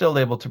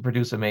able to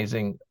produce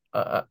amazing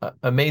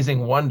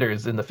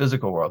wonders in the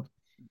physical world.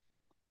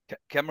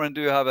 Cameron,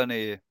 do you have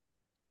any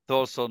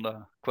thoughts on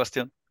the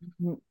question?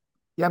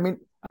 Yeah, I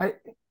mean,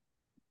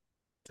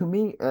 to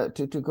me,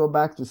 to go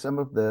back to some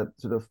of the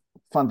sort of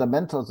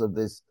fundamentals of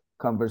this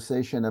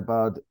conversation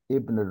about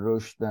Ibn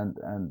Rushd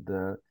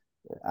and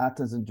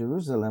Athens and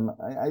Jerusalem,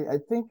 I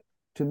think,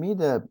 to me,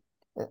 a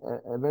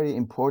very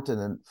important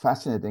and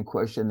fascinating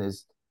question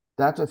is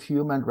that of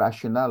human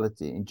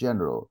rationality in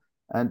general.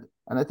 And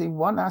I think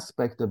one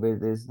aspect of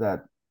it is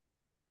that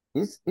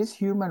is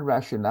human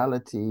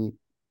rationality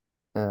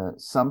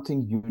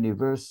something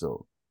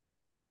universal?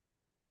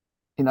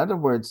 In other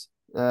words,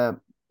 and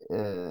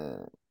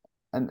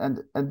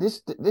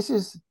this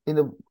is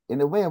in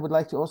a way I would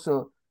like to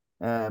also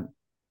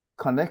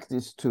connect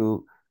this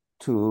to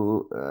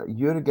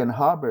Jürgen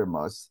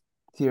Habermas'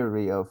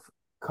 theory of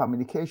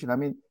communication. I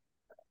mean,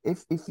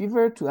 if we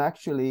were to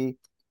actually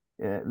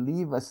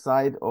leave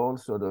aside all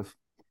sort of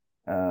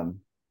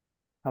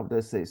how do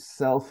I say,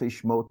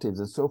 selfish motives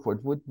and so forth,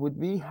 would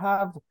we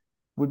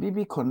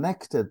be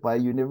connected by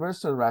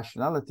universal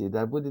rationality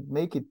that would it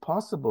make it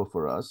possible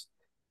for us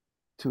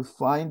to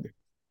find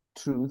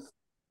truth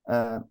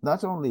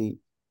not only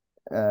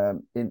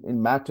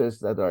in matters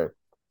that are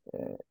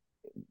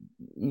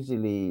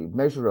easily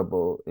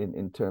measurable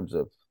in terms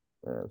of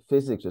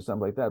physics or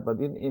something like that, but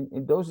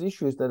in those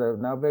issues that are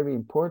now very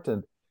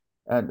important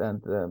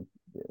and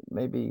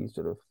maybe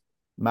sort of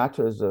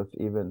matters of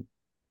even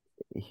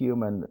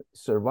human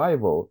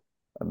survival?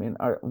 I mean,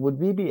 would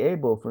we be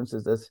able, for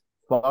instance, as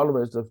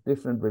followers of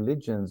different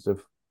religions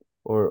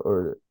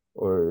or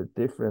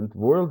different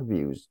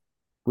worldviews,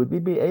 would we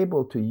be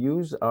able to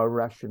use our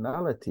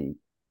rationality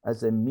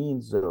as a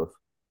means of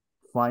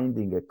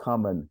finding a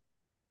common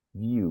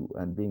view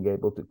and being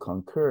able to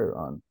concur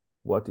on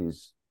what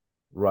is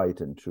right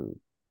and true?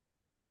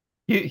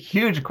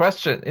 Huge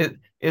question.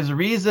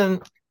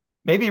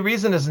 Maybe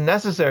reason is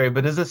necessary,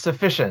 but is it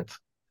sufficient?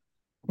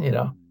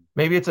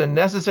 Maybe it's a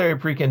necessary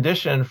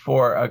precondition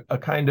for a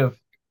kind of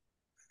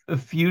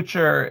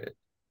future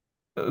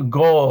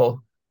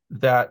goal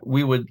that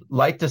we would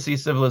like to see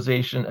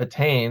civilization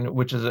attain,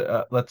 which is,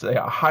 let's say,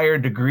 a higher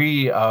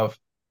degree of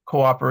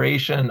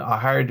cooperation, a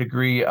higher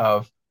degree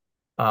of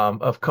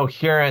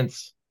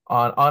coherence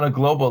on a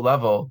global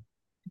level,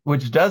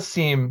 which does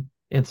seem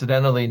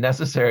incidentally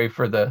necessary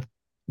for the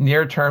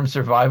near-term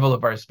survival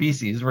of our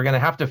species. We're going to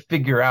have to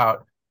figure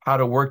out how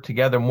to work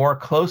together more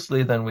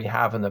closely than we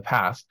have in the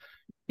past.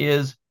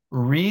 Is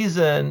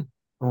reason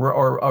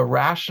or a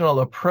rational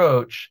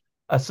approach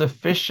a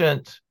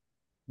sufficient,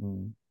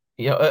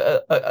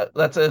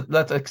 let's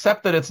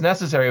accept that it's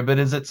necessary, but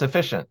is it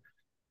sufficient?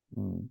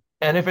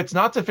 And if it's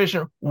not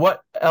sufficient,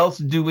 what else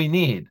do we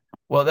need?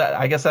 Well,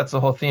 I guess that's the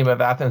whole theme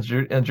of Athens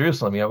and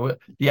Jerusalem.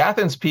 The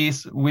Athens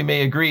piece, we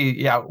may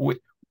agree,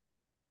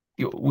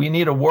 we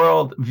need a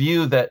world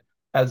view that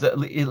as at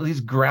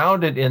least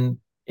grounded in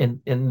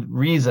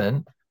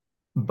reason,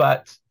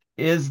 but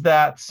is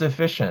that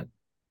sufficient?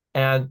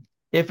 And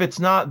if it's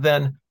not,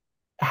 then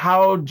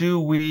how do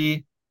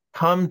we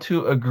come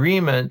to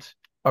agreement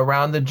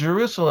around the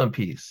Jerusalem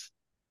piece?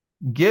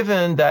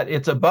 Given that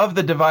it's above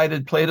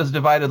Plato's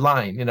divided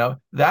line,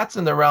 that's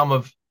in the realm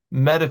of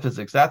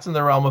metaphysics, that's in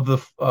the realm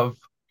of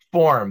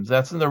forms,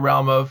 that's in the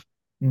realm of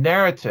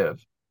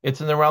narrative,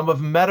 it's in the realm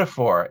of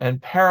metaphor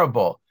and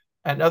parable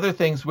and other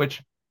things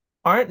which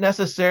aren't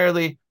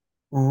necessarily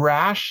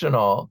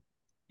rational.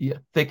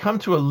 They come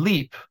to a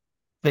leap,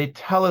 they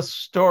tell a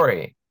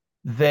story,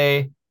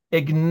 they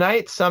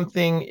ignite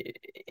something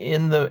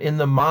in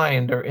the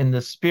mind or in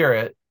the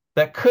spirit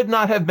that could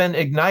not have been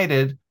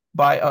ignited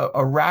by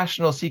a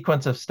rational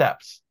sequence of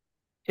steps.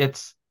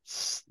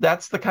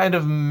 That's the kind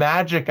of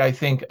magic, I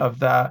think,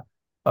 that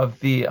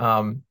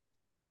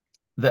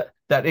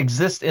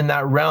exists in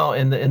that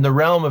realm, in the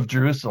realm of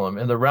Jerusalem,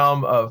 in the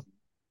realm of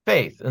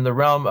faith, in the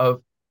realm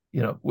of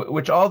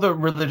which all the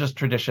religious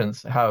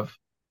traditions have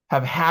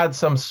had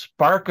some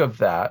spark of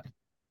that.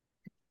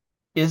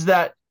 Is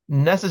that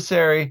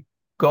necessary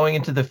going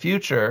into the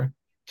future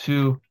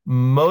to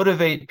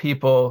motivate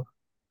people,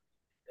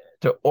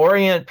 to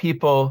orient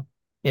people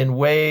in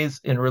ways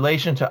in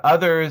relation to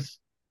others,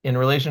 in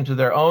relation to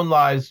their own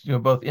lives,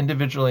 both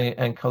individually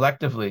and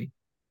collectively,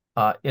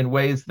 in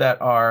ways that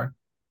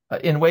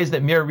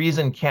mere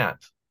reason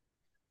can't?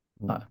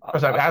 Of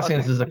course, I'm asking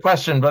this as a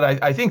question,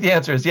 but I think the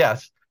answer is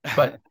yes.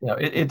 But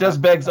it does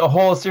beg a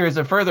whole series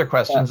of further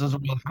questions as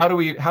well. How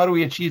do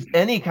we achieve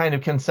any kind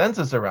of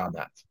consensus around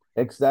that?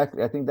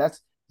 Exactly. I think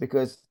that's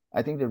because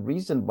I think the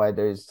reason why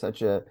there is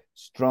such a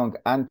strong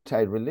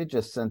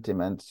anti-religious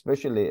sentiment,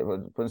 especially,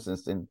 for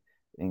instance, in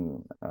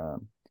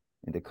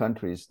the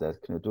countries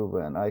that Knut Ove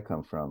and I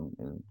come from,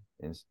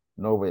 in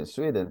Norway and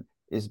Sweden,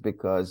 is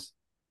because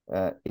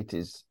it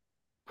is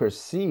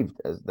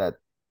perceived as that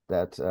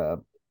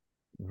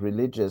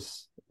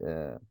religions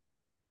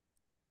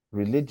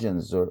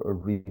or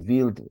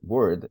revealed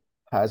word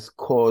has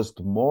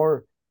caused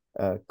more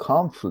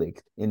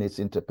conflict in its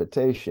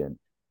interpretation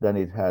than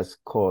it has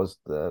caused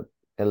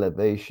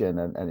elevation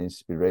and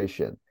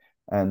inspiration.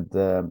 And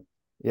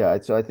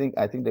so I think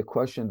the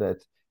question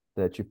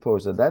that you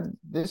pose, and that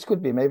this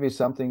could be maybe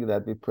something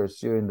that we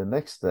pursue in the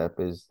next step,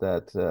 is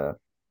that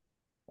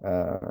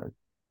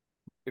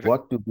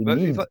what do we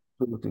need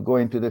to go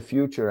into the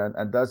future,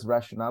 and does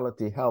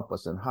rationality help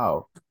us, and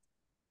how?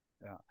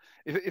 Yeah,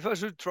 if I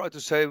should try to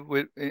say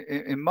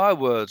in my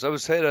words, I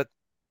would say that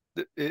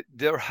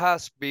there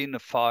has been a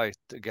fight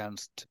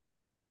against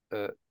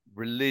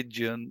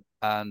religion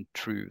and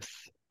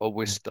truth or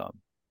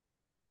wisdom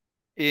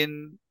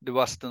in the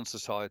Western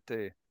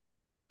society,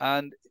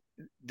 and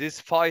this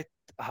fight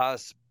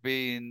has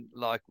been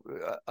like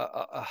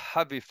a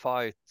heavy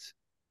fight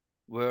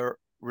where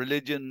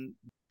religion,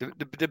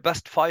 the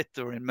best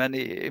fighter in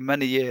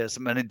many years,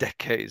 many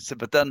decades,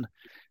 but then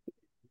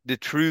the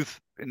truth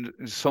in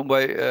some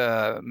way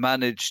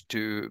managed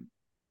to,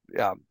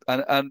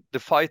 and the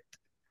fight,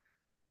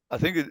 I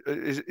think,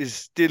 is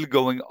still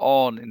going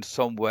on in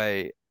some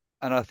way.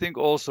 And I think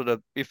also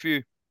that if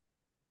we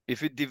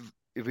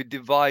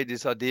divide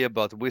this idea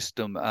about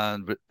wisdom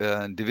and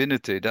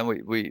divinity, then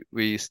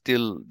we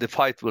still, the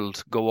fight will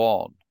go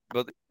on.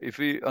 But if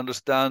we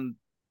understand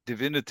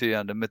divinity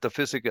and the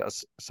metaphysic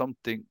as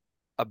something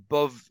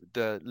above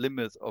the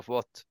limit of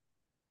what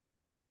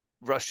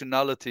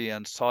rationality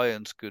and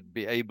science could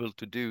be able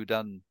to do,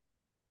 then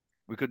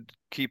we could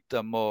keep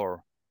them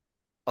more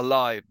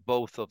alive,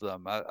 both of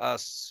them,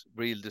 as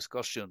real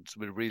discussions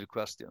with real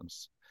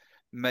questions.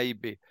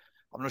 Maybe.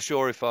 I'm not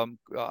sure if I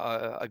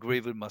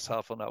agree with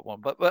myself on that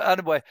one, but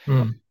anyway,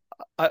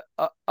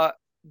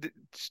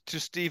 to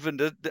Stephen,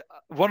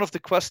 one of the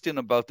questions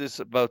about this,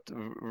 about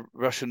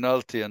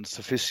rationality and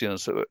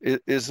sufficiency,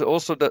 is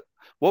also that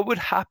what would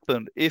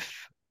happen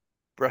if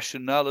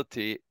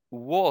rationality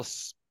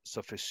was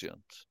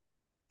sufficient,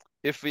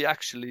 if we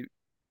actually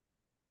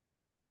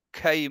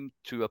came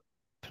to a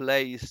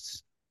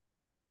place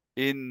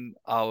in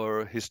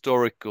our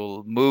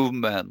historical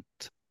movement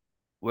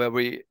where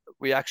we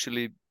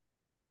actually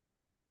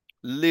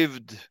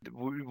lived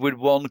with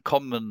one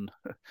common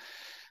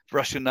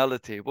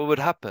rationality, what would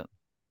happen?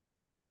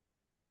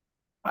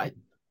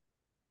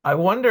 I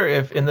wonder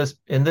if in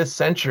this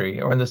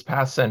century or in this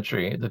past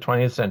century, the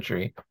 20th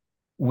century,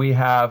 we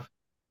have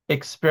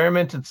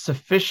experimented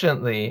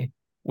sufficiently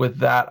with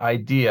that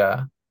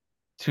idea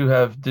to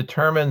have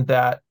determined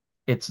that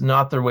it's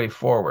not the way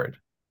forward.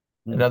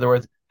 In other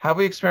words, have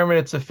we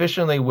experimented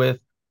sufficiently with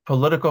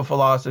political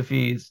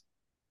philosophies,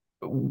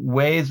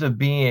 ways of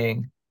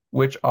being,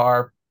 which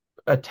are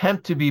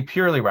attempt to be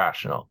purely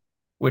rational,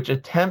 which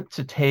attempt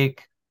to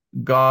take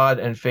God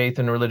and faith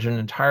and religion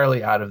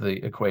entirely out of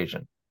the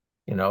equation?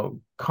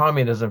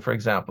 Communism, for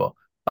example,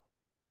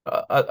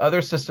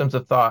 other systems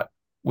of thought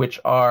which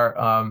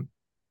are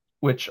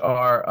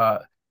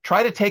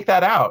try to take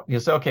that out. You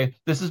say, okay,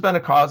 this has been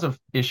a cause of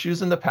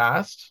issues in the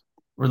past.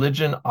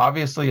 Religion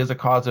obviously is a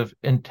cause of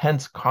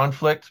intense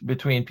conflict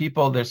between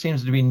people. There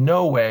seems to be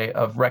no way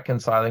of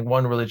reconciling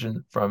one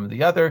religion from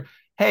the other.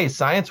 Hey,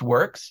 science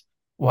works.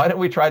 Why don't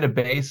we try to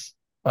base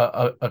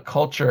a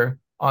culture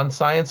on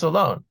science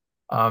alone?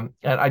 And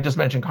I just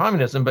mentioned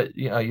communism, but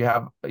you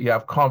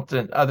have Comte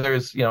and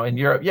others. In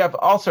Europe, you have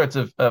all sorts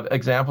of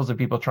examples of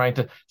people trying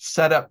to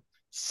set up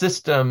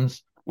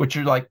systems which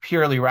are like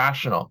purely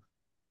rational.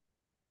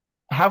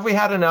 Have we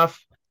had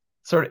enough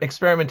sort of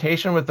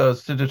experimentation with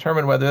those to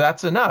determine whether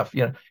that's enough?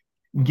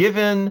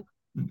 Given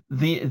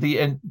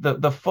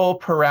the full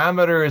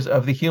parameters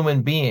of the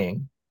human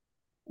being,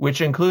 which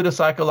include a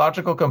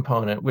psychological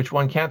component, which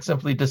one can't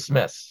simply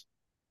dismiss.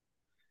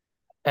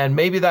 And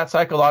maybe that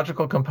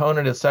psychological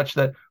component is such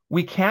that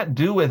we can't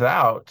do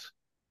without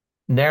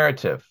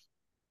narrative,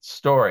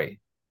 story,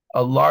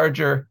 a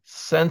larger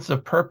sense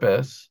of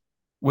purpose,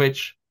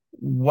 which,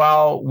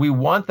 while we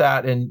want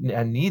that and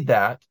need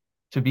that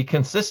to be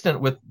consistent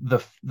with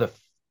the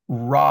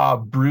raw,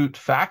 brute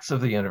facts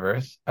of the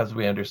universe as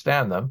we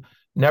understand them,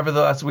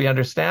 nevertheless, we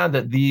understand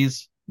that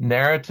these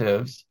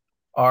narratives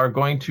are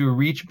going to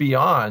reach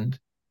beyond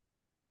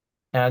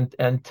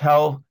and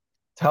tell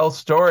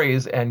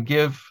stories and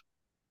give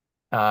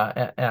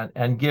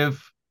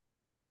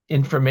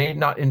information,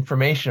 not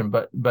information,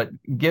 but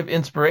give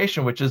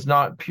inspiration, which is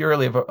not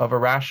purely of a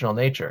rational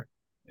nature.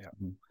 Yeah.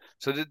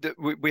 So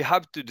we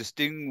have to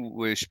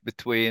distinguish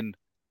between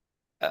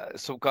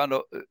some kind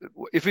of,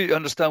 if we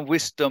understand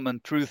wisdom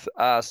and truth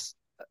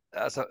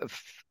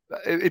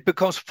it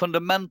becomes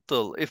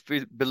fundamental if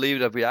we believe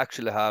that we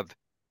actually have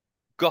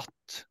got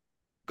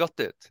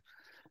it,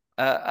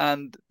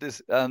 and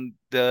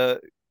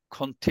the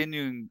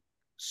continuing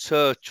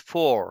search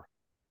for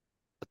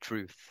the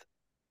truth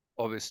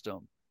or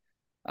wisdom.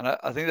 And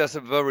I think that's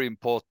a very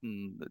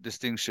important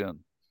distinction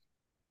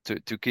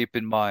to keep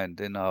in mind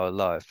in our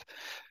life.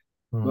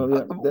 Well,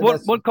 yeah,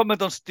 one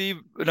comment on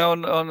Steve,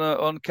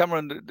 on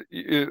Cameron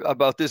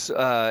about this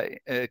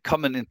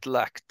common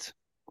intellect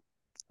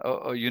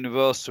or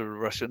universal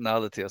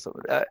rationality or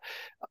something.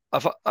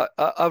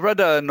 I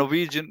read a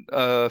Norwegian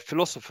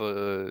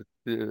philosopher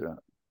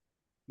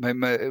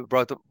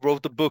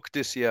wrote a book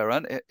this year,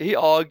 and he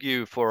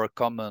argued for a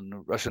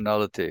common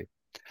rationality.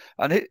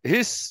 And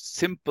his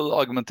simple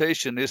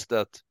argumentation is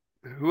that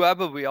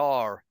whoever we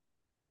are,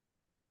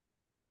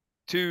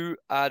 2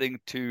 adding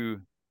 2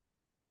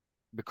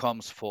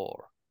 becomes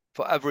 4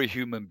 for every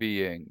human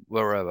being,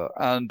 wherever.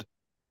 And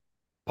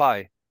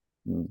pi,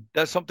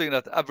 that's something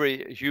that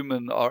every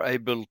human are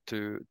able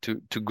to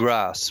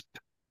grasp.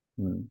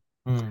 And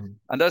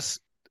that's,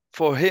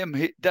 for him,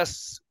 and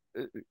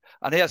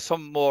he has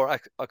some more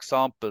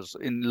examples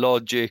in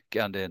logic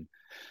and in.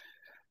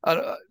 And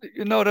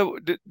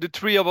the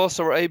 3 of us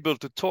are able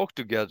to talk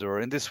together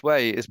in this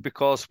way is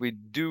because we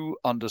do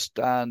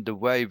understand the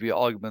way we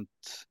argument.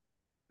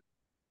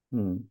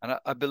 And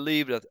I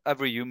believe that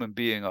every human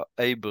being are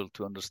able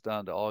to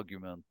understand the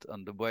argument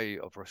and the way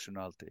of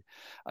rationality.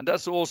 And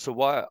that's also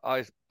why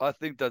I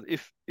think that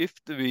if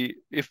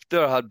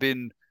there had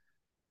been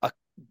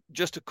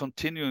just a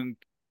continuing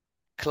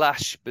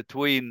clash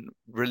between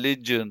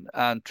religion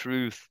and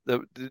truth,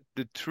 the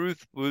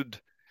truth would,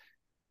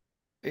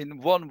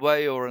 in one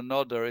way or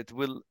another, it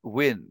will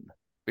win,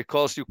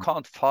 because you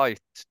can't fight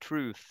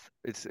truth.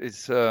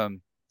 It's not.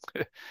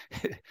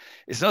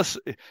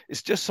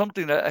 It's just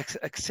something that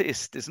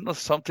exists. It's not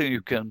something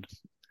you can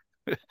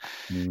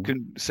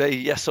say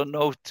yes or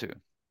no to.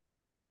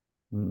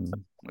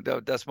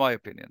 That's my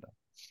opinion.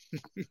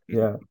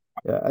 Yeah.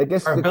 I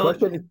guess the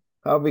question is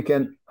how we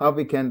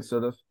can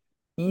sort of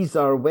ease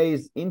our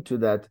ways into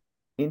that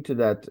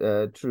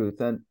truth.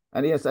 And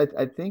yes,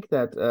 I think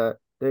that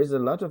there's a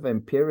lot of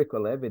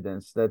empirical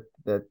evidence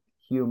that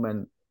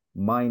human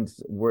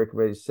minds work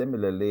very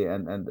similarly,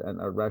 and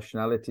our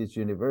rationality is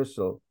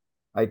universal.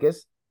 I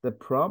guess the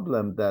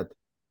problem that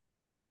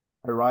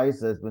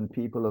arises when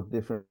people of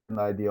different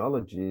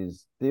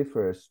ideologies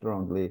differ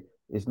strongly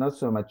is not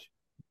so much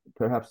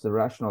perhaps the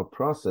rational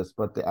process,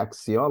 but the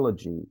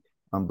axiology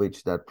on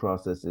which that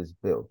process is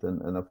built.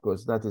 And of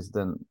course, that is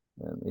then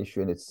an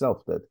issue in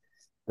itself,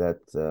 that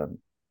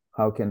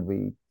how can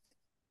we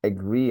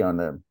agree on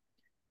a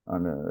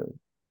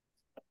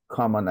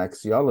common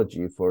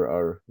axiology for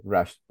our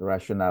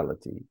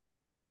rationality?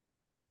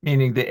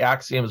 Meaning the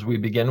axioms we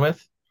begin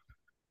with?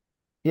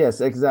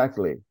 Yes,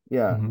 exactly.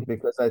 Yeah,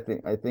 because I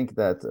think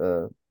that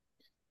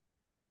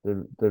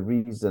the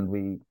reason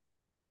we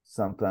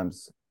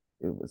sometimes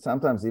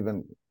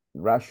even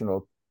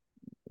rational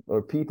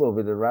or people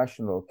with a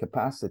rational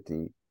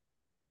capacity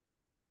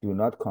do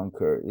not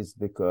concur is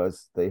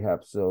because they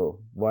have so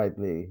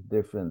widely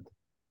different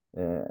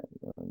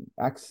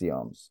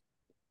axioms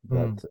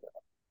that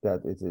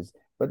it is.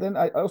 But then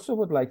I also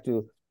would like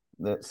to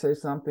say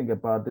something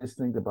about this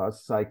thing about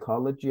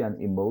psychology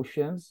and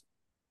emotions,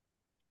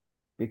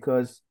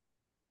 because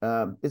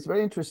it's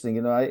very interesting.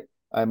 You know,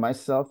 I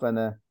myself am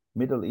a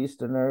Middle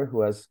Easterner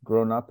who has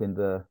grown up in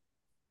the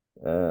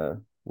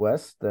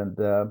West,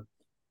 and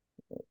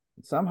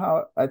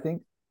somehow I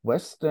think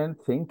Western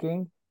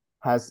thinking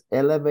has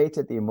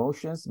elevated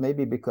emotions,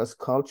 maybe because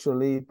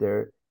culturally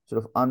they're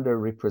sort of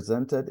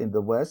underrepresented in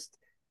the West.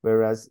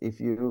 Whereas if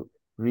you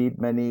read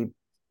many,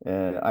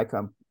 I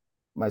come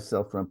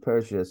myself from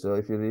Persia, so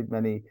if you read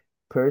many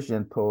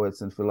Persian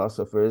poets and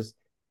philosophers,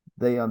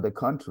 they, on the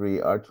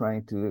contrary, are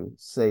trying to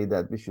say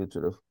that we should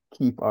sort of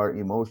keep our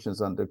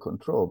emotions under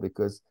control,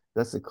 because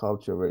that's a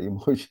culture where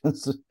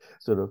emotions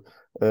sort of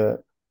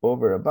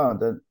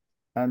overabound.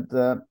 And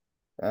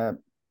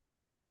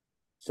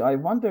so I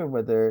wonder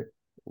whether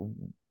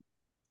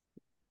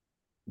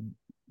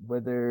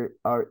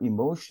our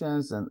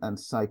emotions and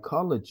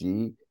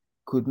psychology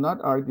could not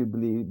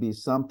arguably be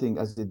something,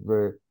 as it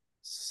were,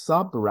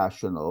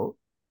 sub-rational,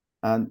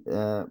 and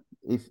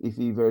if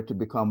we were to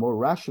become more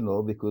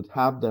rational, we could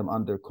have them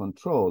under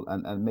control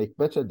and make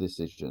better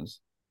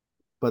decisions.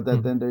 But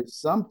that then there's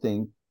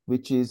something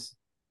which is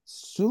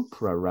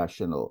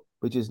supra-rational,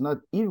 which is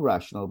not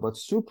irrational, but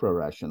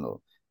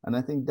supra-rational. And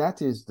I think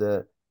that is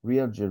the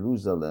real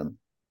Jerusalem,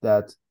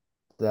 that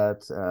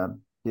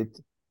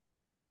it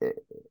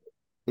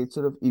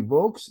sort of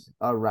evokes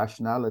our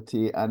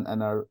rationality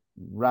and our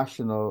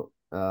rational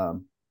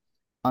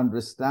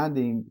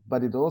understanding,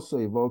 but it also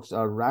evokes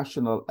our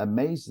rational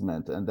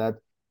amazement and that,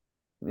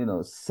 you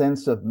know,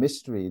 sense of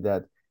mystery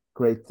that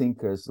great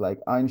thinkers like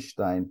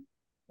Einstein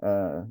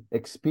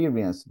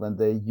experience when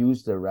they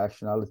use their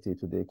rationality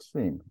to the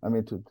extreme. I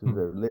mean, to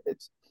their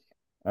limits.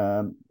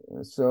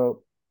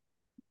 So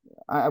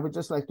I would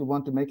just like to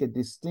want to make a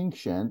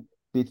distinction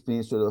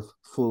between sort of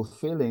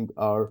fulfilling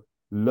our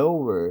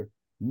lower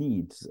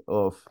needs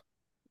of,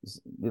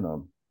 you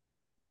know,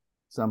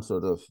 some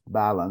sort of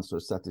balance or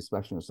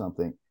satisfaction or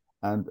something,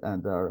 and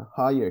our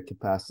higher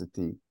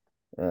capacity,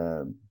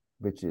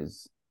 which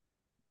is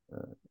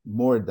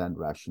more than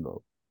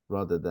rational,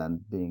 rather than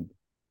being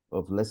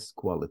of less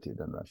quality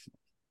than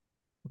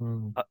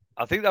rational.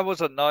 I think that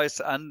was a nice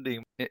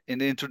ending in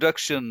the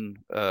introduction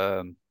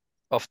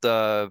of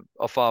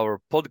our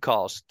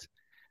podcast.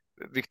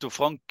 Viktor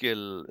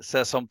Frankl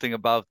says something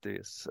about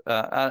this,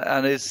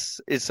 and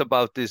it's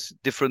about this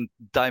different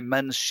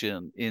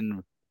dimension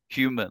in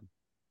human,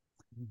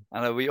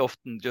 and we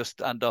often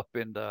just end up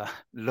in the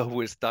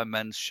lowest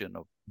dimension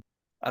of.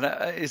 And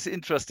it's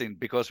interesting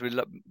because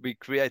we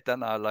create then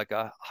like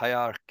a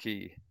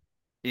hierarchy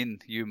in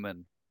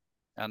human,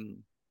 and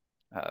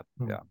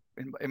yeah,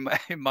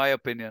 in my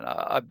opinion,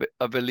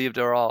 I believe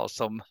there are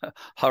some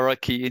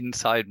hierarchy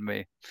inside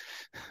me,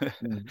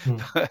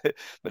 but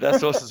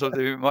that's also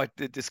something we might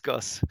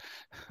discuss.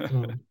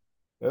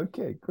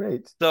 Okay,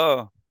 great.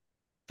 So,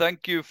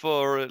 thank you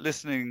for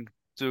listening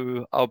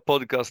to our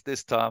podcast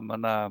this time,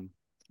 and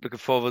looking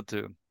forward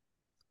to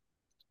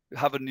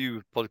have a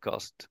new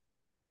podcast.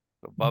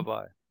 So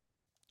bye-bye.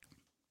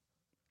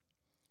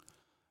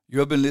 You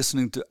have been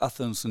listening to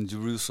Athens and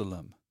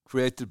Jerusalem,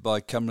 created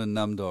by Cameron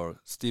Namdar,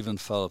 Stephen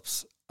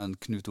Phelps, and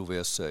Knut Ove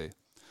Essay.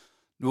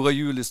 Nora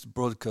Juel is the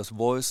broadcast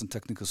voice and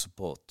technical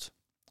support.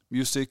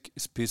 Music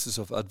is pieces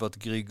of Edvard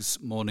Grieg's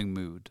Morning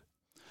Mood.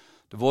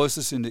 The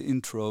voices in the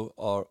intro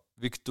are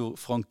Viktor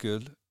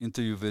Frankl,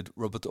 interview with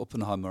Robert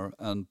Oppenheimer,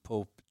 and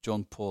Pope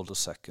John Paul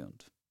II.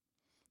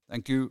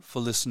 Thank you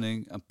for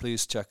listening, and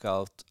please check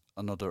out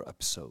another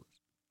episode.